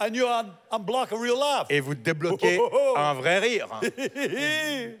ha. And you unblock a real laugh. Et vous débloquez un vrai rire.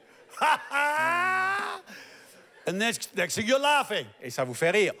 And next thing you're laughing. Et ça vous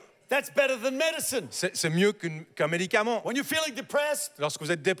fait rire. That's better than medicine. C'est mieux qu'un médicament. When you're feeling depressed, Lorsque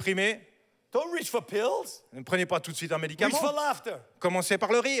vous êtes déprimé, don't reach for pills. ne prenez pas tout de suite un Reach médicament. for laughter. Commencez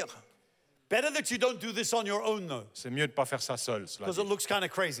par le rire. Better that you don't do this on your own though, C'est mieux de ne pas faire ça seul. Cela because dit. it looks kind of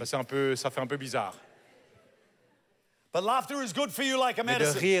crazy. Ça fait un peu bizarre. But laughter is good for you like a Mais de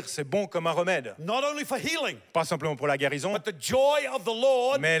medicine. rire, c'est bon comme un remède. Not only for healing, Pas simplement pour la guérison, but the joy of the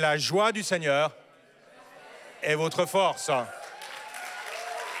Lord mais la joie du Seigneur est votre force.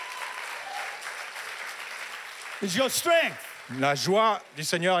 is your strength. La joie du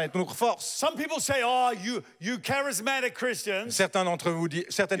Seigneur est notre force. Some people say, "Oh, you charismatic Christians, Certaines You're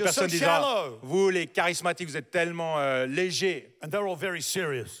personnes so disent, shallow. vous les charismatiques, vous êtes tellement légers. and they're all very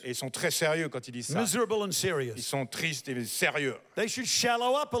serious, Et ils sont très sérieux quand ils disent ça. miserable and Ils serious. sont tristes et sérieux. They should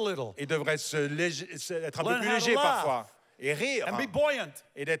shallow up a little Ils devraient être un peu Learn plus how to légers laugh. parfois. Et rire. and be buoyant.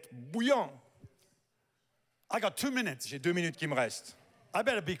 Et d'être bouillant. I got 2 minutes. J'ai 2 minutes qui me restent. I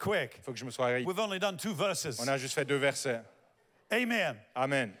better be quick. Il faut que je me sois arrêté. We've only done 2 verses. On a juste fait 2 versets. Amen.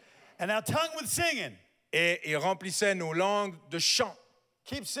 Amen. And our tongue with singing. Et il remplissait nos langues de chant.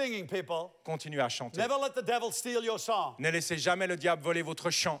 Keep singing, people. Continuez à chanter. Never let the devil steal your song. Ne laissez jamais le diable voler votre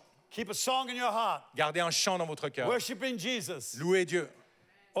chant. Keep a song in your heart. Gardez un chant dans votre cœur. Worshiping Jesus Louez Dieu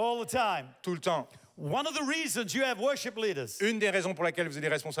all the time. tout le temps. One of the reasons you have worship leaders, Une des raisons pour lesquelles vous êtes des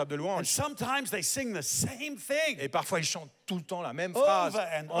responsables de and louange, sometimes they sing the same thing. et parfois ils chantent tout le temps la même Over phrase,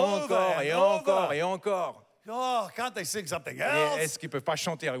 and encore over et and encore over. et encore. Oh, can't they sing something Et else? est-ce qu'ils ne peuvent pas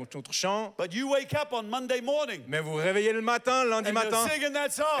chanter un autre chant? But you wake up on Monday morning Mais vous vous réveillez le matin, lundi and matin, you're singing that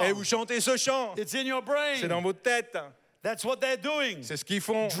et song. vous chantez ce chant. It's in your C'est dans brain. votre tête. That's what they're doing. C'est ce qu'ils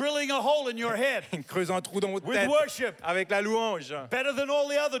font. Drilling a hole in your head. Ils creusent un trou dans votre With tête worship. avec la louange. Better than all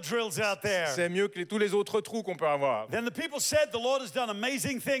the other drills out there. C'est mieux que tous les autres trous qu'on peut avoir. Then the people said the Lord has done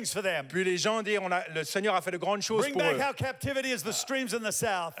amazing things for them. Puis les gens disent, le Seigneur a fait de grandes choses Bring pour back eux. our captivity as the streams in the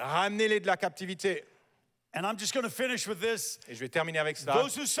south. Ramenez-les de la captivité. And I'm just going to finish with this. Et je vais terminer avec cela.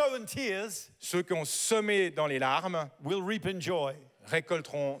 Those who sow in tears Ceux qui ont semé dans les larmes will reap in joy.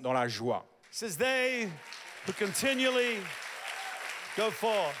 récolteront dans la joie. It says they who continually go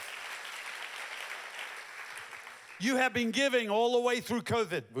forth. You have been giving all the way through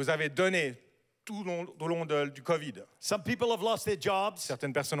COVID. Vous avez donné tout au long du Covid. Some people have lost their jobs.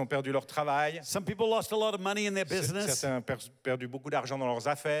 Certaines personnes ont perdu leur travail. Some people lost a lot of money in their business Certains ont perdu beaucoup d'argent dans leurs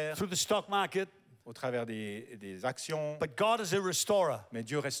affaires, through the stock market. au travers des actions. But God is a restorer. Mais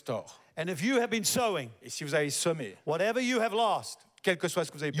Dieu restaure. And if you have been sowing, Et si vous avez semé, whatever you have lost, quel que soit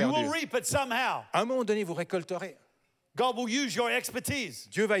ce que vous avez you perdu, will reap it somehow. à un moment donné, vous récolterez. God will use your expertise.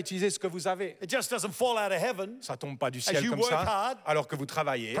 Dieu va utiliser ce que vous avez. It just doesn't fall out of heaven. Ça ne tombe pas du As ciel you comme work ça, hard, alors que vous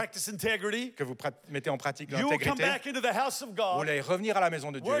travaillez, practice integrity. que vous mettez en pratique You will come l'intégrité. back into the house of Vous God, allez revenir à la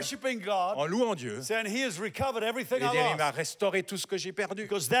maison de Dieu worshiping God, en louant Dieu saying, He has recovered et everything I dire il m'a lost. restauré tout ce que j'ai perdu.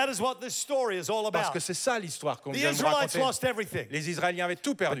 Because that is what this story is all Parce about. que c'est ça l'histoire qu'on The vient de vous Israelites raconter. lost everything. Les Israéliens avaient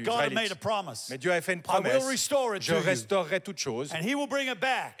tout perdu. But God had made a Israélites. promise. Mais Dieu avait fait une I promesse. will restore it Je to you. restaurerai toutes choses And He will bring it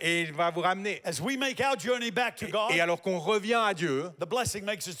back. et il va vous ramener. As we make our journey back to God, Et alors qu'on revient à Dieu, the blessing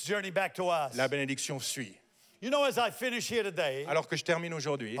makes its journey back to us. la bénédiction suit. You know, as I finish here today, Alors que je termine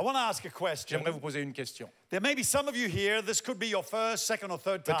aujourd'hui, I want to ask a question. j'aimerais vous poser une question. There may be some of you here, this could be your first, second, or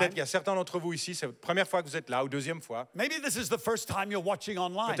third Peut-être time. qu'il y a certains d'entre vous ici, c'est la première fois que vous êtes là ou deuxième fois. Maybe this is the first time you're watching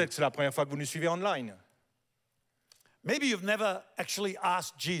online. Peut-être que c'est la première fois que vous nous suivez online. Maybe you've never actually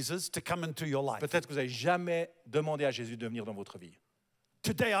asked Jesus to come into your life. Peut-être que vous n'avez jamais demandé à Jésus de venir dans votre vie.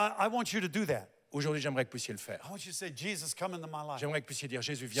 Today, I want you to do that. Aujourd'hui, j'aimerais que vous puissiez le faire. I want you to say, Jesus, come into my life. J'aimerais que vous puissiez dire,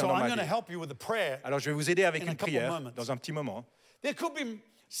 Jésus, viens So dans I'm ma going to vie. help you with a prayer. Alors, je vais vous aider avec in a une couple prière moments. dans un petit moment. There could be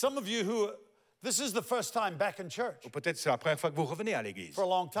some of you who, this is the first time back in church Ou peut-être c'est la première fois que vous revenez à l'église, for a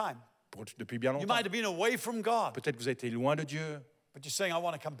long time. depuis bien You longtemps. might have been away from God, Peut-être que vous avez été loin de Dieu, but you're saying, I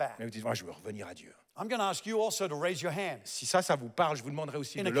want to come back. mais vous dites, moi, je veux revenir à Dieu. I'm going to ask you also to raise your hand. Si ça vous parle, je vous demanderai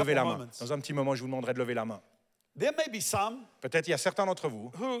aussi In de a lever couple la of main. moments. Dans un petit moment, je vous demanderai de lever la main. There may be some Peut-être il y a certains d'entre vous,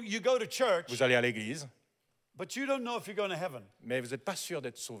 who you go to church, vous allez à l'église, but you don't know if you're going to heaven. mais vous n'êtes pas sûr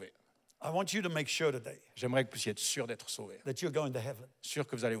d'être sauvé. I want you to make sure today J'aimerais que vous puissiez être sûr d'être sauvé, that you're going to heaven. sûr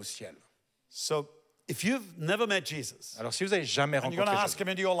que vous allez au ciel. So if you've never met Jesus, Alors si vous n'avez jamais and you're going to rencontré ask Jésus him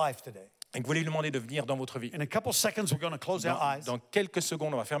into your life today, et que vous voulez lui demander de venir dans votre vie, in a couple seconds, we're going to close our eyes dans quelques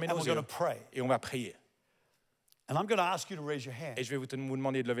secondes, on va fermer and nos we're yeux going to pray. et on va prier. And I'm going to ask you to raise your hand. Et je vais vous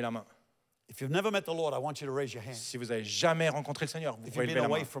demander de lever la main. If you've never met the Lord, I want you to raise your hand. Si vous n'avez jamais rencontré le Seigneur, vous If pouvez you've lever been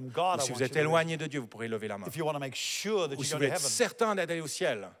la away main. from God, Ou I si want vous êtes you to raise- éloigné de Dieu, vous pourrez lever la main. If you want to make sure that Ou you're si vous going to êtes heaven. certain d'aller au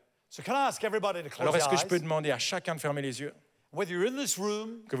ciel. So can I ask everybody to close Alors est-ce their que je peux eyes? demander à chacun de fermer les yeux, Whether you're in this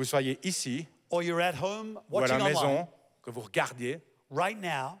room que vous soyez ici or you're at home ou à watching la online, maison, que vous regardiez right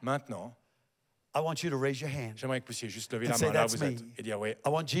now, maintenant, I want you to raise your hand. j'aimerais que vous puissiez juste lever And la say, main là où "That's vous êtes me." et dire oui, I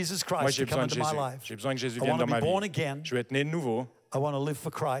want Jesus moi Christ j'ai to come besoin de into my Jésus. life. J'ai besoin que Jésus I vienne want dans to ma be born vie. again. Je veux être né de nouveau. I want to live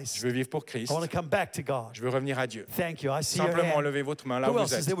for Christ. Je veux vivre pour Christ. I want to come back to God. Je veux revenir à Dieu. Thank you. I see your Simplement hand. levez votre main là Who où else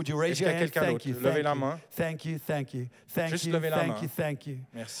vous is êtes. there? Would you raise Est-ce qu'il your y a hand? quelqu'un Thank d'autre? you. Levez Thank la you. main. Thank you. Thank you. Thank Juste you. levez la Thank main. you. Thank you.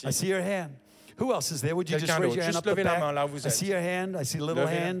 Merci. I see your hand. Who else is there? Would you just Quelqu'un raise d'autre? your hand Juste up the levez la main back? là où vous I see êtes. your hand. I see little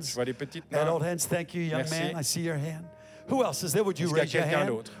Levez- hands. Je vois des petites mains. Adult hands. Thank you, young Merci. man. I see your hand. Who else is there? Would you Est-ce qu'il y a raise your quelqu'un hand?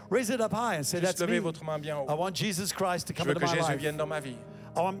 d'autre? Raise it up high and say, Juste "That's levez me. votre main bien haut. I want Jesus Christ to Je come veux into que my Jésus life. vienne dans ma vie.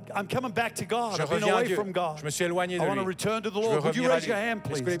 Oh, I'm coming back to God. Je I've been reviens à away Dieu. from God. Je me suis éloigné I de want to lui. return to the Je veux Lord. Would you revenir à raise your lui. hand, Est-ce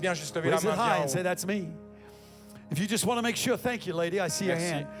please? que vous voulez bien juste lever la Raise it main high bien and say, haut? "That's me." If you just want to make sure, thank you, lady. I see your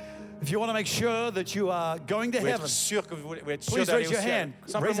Merci. hand. If you want to make sure that you are going to Vous êtes heaven, sûr que vous êtes sûr please d'aller raise au your ciel. hand.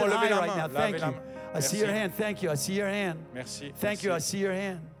 Raise Simplement it levez high la right main. now. Levez Thank la you. main. I see Merci. your hand. Thank you. I see your hand. Merci. Thank you. I Merci. see your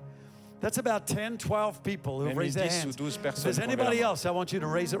hand. That's about 10, 12 people who Même raised their 10 ou hands. 12 If personnes there's qui ont levé la anybody main. else, I want you to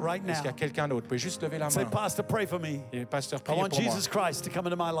raise it right Est-ce qu'il y a now. quelqu'un d'autre? Vous pouvez juste lever la Say, main. "Pastor, pray for me. Et pasteur, I priez want pour moi. Jesus Christ to come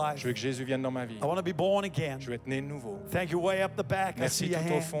into my life. Je veux que Jésus vienne dans ma vie. I want to be born again." Je veux être né de nouveau. Thank you. Way up the back. I see Merci your tout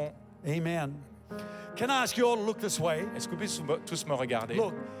au hand. fond. Amen. Can I ask you all to look this way? Est-ce que vous pouvez tous me regarder?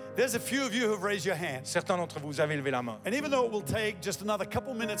 Look, there's a few of you who've raised your hands. Certains d'entre vous avez levé la main. And even though it will take just another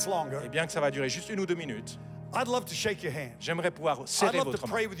couple minutes longer, Et bien que ça va durer juste 1 ou 2 minutes, I'd love to shake your hand. J'aimerais pouvoir I'd serrer love to votre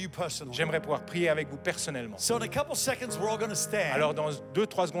main. pray with you personally. J'aimerais pouvoir prier avec vous personnellement. So in a couple seconds, we're all going to stand. Alors dans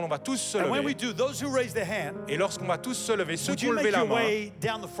 2-3 secondes, on va tous se And when we lever. do, those who raise their hand, Et lorsqu'on va tous se lever, ceux would qui you ont levé make la your main, way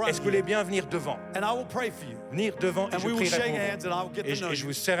down the front est-ce que vous voulez here? bien venir devant? And I will pray for you. Venir devant et And je we will prierai shake pour hands and I'll vous. get Et to know je you.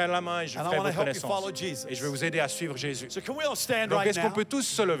 vous serrai la main et je And I ferai want to votre help you follow connaissance. Jesus. Et je vais vous aider à suivre Jésus. So can we all stand Donc right est-ce qu'on now? peut tous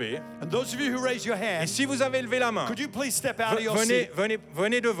se lever? And those of you who raise your Et hand, si vous avez levé la main, could you please step out of your venez, seat?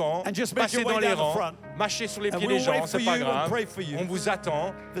 venez devant, And just make passez your way dans les down the rangs, front. marchez sur les And pieds we'll des gens, wait for c'est pas you and grave. pray for you. On vous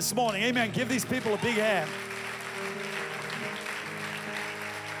attend. This morning. Amen. Give these people a big hand.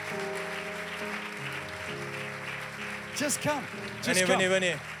 Just come. Just Venez, come. venez,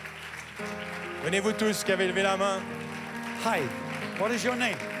 venez. Venez vous tous qui avez levé la main. Hi. What is your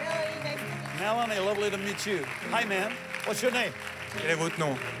name? Melanie. Lovely to meet you. Hi, man. What's your name? Quel est votre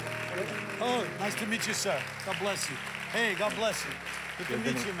nom? Oh, nice to meet you, sir. God bless you. Hey, God bless you. Good to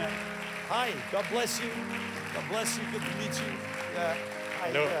meet you, man. Hi. God bless you. God bless you. Good to meet you. Yeah. Hi.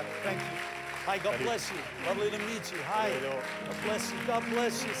 Hello. Yeah. Thank you. Hi. God bless you. Lovely to meet you. Hi. God bless you. God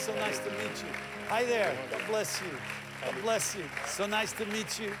bless you. So nice to meet you. Hi there. God bless you. God bless you. So nice to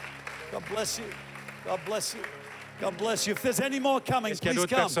meet you. God bless you. God bless you. God bless you. If there's any more coming, Est-ce qu'il y a please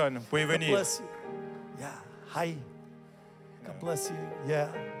d'autres come. personnes? Vous pouvez God venir. bless you. Yeah. Hi. God bless you. Yeah.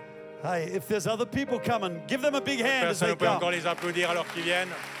 Hi. If there's other people coming, give them a big hand as Personne they ne peut encore come. les applaudir alors qu'ils viennent.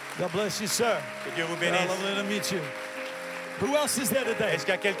 God bless you, sir. Que Dieu vous Yeah, bénisse. lovely to meet you. Who else is there today? Est-ce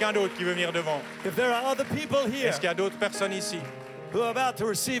qu'il y a quelqu'un d'autre qui veut venir devant? If there are other people here Est-ce qu'il y a d'autres personnes ici who are about to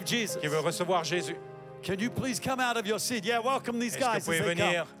receive Jesus, qui veulent recevoir Jésus? can you please come out of your seat? Yeah, welcome these Est-ce que guys vous as pouvez they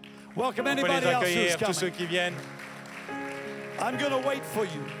venir? come. Welcome On peut les anybody else who's accueillir, tous ceux coming. qui viennent. I'm going to wait for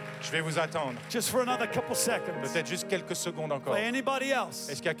you Je vais vous attendre. just for another couple seconds. Peut-être juste quelques secondes encore. For anybody else,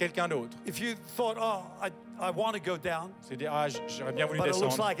 Est-ce qu'il y a quelqu'un d'autre? if you thought, oh, I want to go down, C'est dire, ah, j'aurais bien voulu but it looks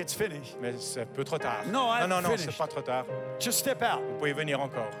descendre, like it's finished, mais c'est un peu trop tard. No, I non, haven't c'est finished. pas trop tard. just step out. Vous pouvez venir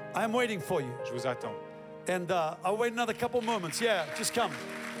encore. I'm waiting for you. Je vous attends. And I'll wait another couple moments. Yeah, just come.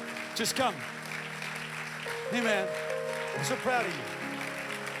 Just come. Hey, man. I'm so proud of you.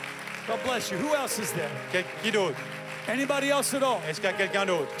 God bless you. Who else is there? Qui d'autre? Anybody else at all? Est-ce qu'il y a quelqu'un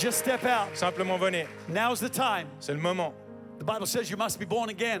d'autre? Just step out. Simplement venez. Now's the time. C'est le moment. The Bible says you must be born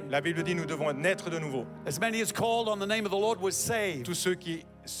again. La Bible dit nous devons naître de nouveau. As many as called on the name of the Lord was saved. Tous ceux qui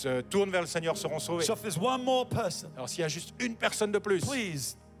se tournent vers le Seigneur seront sauvés. So if there's one more person, Alors s'il y a juste une personne de plus,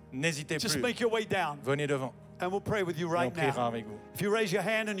 please n'hésitez just plus. make your way down Venez devant. and we'll pray with you Et on right priera now. avec vous. If you raise your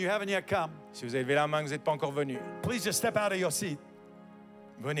hand and you haven't yet come, Si vous avez levé la main que vous n'êtes pas encore venu, please just step out of your seat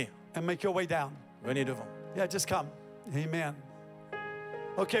venez. and make your way down. Venez devant. Yeah, just come. Amen.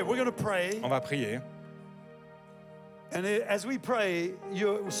 Okay, we're going to pray. On va prier. And as we pray,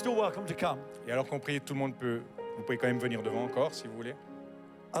 you're still welcome to come. Et alors qu'on prie, tout le monde peut. Vous pouvez quand même venir devant encore si vous voulez.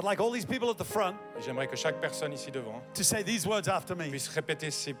 I'd like all these people at the front Et j'aimerais que chaque personne ici devant to say these words after me. puisse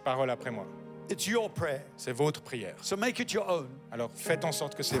répéter ces paroles après moi. It's your prayer. C'est votre prière. So make it your own. Alors faites en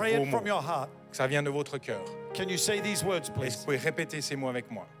sorte que c'est Pray vos it mots, from your heart. que ça vienne de votre cœur. Can you say these words, Est-ce que vous please? pouvez répéter ces mots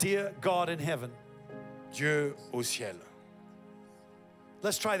avec moi? Dear God in heaven. Dieu au ciel.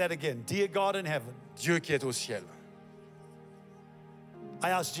 Let's try that again. Dear God in heaven. Dieu qui est au ciel. I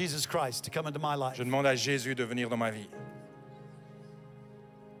ask Jesus Christ to come into my life. Je demande à Jésus de venir dans ma vie.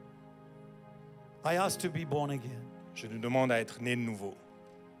 I ask to be born again. Je lui demande à être né de nouveau.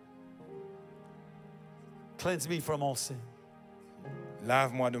 Cleanse me from all sin.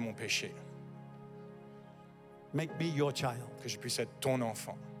 Lave-moi de mon péché. Make me your child. Que je puisse être ton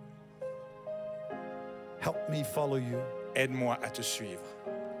enfant. Help me follow you. Aide-moi à te suivre.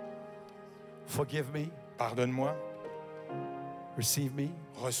 Forgive me. Pardonne-moi. Receive me.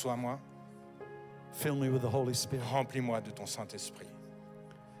 Reçois-moi. Fill me with the Holy Spirit. Remplis-moi de ton Saint-Esprit.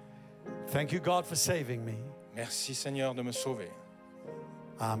 Thank you, God, for saving me. Merci Seigneur de me sauver.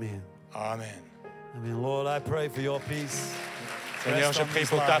 Amen. Amen. Amen. Lord, I pray for your peace. Seigneur, Rest je on prie these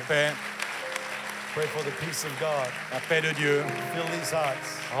pour ta lives. paix, Pray for the peace of God. la paix de Dieu. Fill these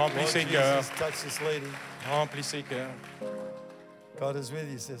hearts. Remplis Lord ces Jesus, cœurs. touch this lady. Remplis ses cœurs. God is with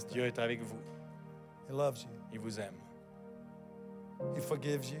you, sister. Dieu est avec vous. He loves you. Il vous aime. He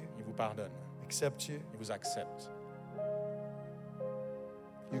forgives you, Il vous pardonne. accepts you. Il vous accepte.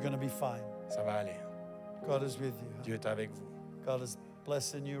 You're going to be fine. Ça va aller. God is with you. Dieu est avec vous. God is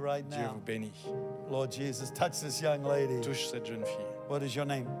blessing you right Dieu vous now. bénit. Lord Jesus, touch this young lady. Touche cette jeune fille. What is your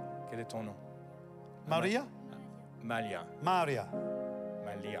name? Quel est ton nom? Maria? Malia. Maria.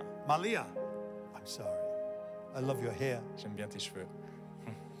 Malia. Malia. I'm sorry. I love your hair. J'aime bien tes cheveux.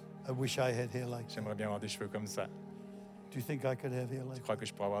 I wish I had hair like that. J'aimerais bien avoir des cheveux comme ça. Do you think I could have hair like Tu crois que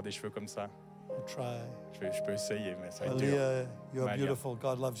je pourrais avoir des cheveux comme ça? that? Try. Je peux essayer, mais ça va être dur. Malia, you're Malia. beautiful.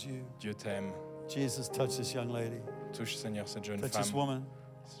 God loves you. Dieu t'aime. Jesus, touch this young lady. Touche, Seigneur, cette jeune Touch this femme. woman.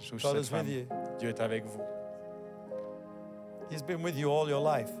 Touche God cette is femme. with you. Dieu est avec vous. He's been with you all your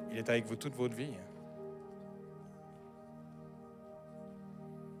life. Il est avec vous toute votre vie.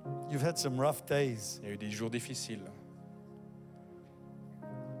 You've had some rough days. Il y a eu des jours difficiles,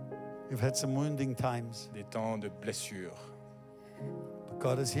 You've had some wounding times. des temps de blessures. But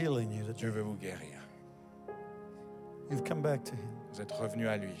God is healing you Dieu today. veut vous guérir. You've come back to Him. Vous êtes revenu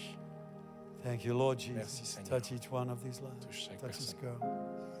à lui. Thank you, Lord Jesus. Merci, Seigneur. Touch each one of these lives. Touche chaque Touch this personne. girl.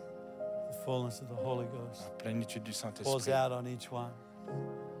 The fullness of the Holy La Ghost plénitude du pours Saint-Esprit. out on each one.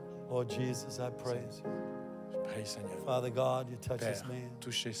 Lord Jesus, I praise you. Je prie, Seigneur. Father God, you touch this Père, man.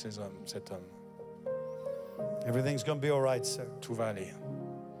 touchez ces hommes, cet homme. Everything's going to be all right, sir. Tout va aller.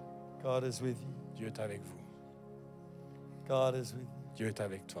 God is with you. Dieu est avec vous. God is with you. Dieu est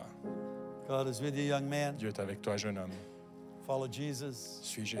avec toi. God is with you, young man. Dieu est avec toi, jeune homme. Follow Jesus.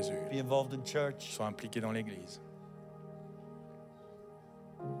 Suis Jésus. Be involved in church. Sois impliqué dans l'Église.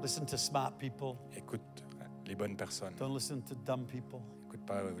 Listen to smart people. Écoute les bonnes personnes. Don't listen to dumb people. Écoute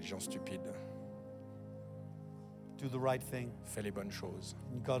pas les gens stupides. Do the right thing. Fais les bonnes choses.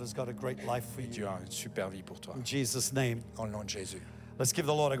 And God has got a great life for Et Dieu you. a une super vie pour toi. In Jesus' name. Dans le nom de Jésus. Let's give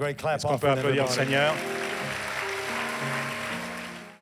the Lord a great clap Est-ce qu'on peut offering, applaudir le everybody. Seigneur?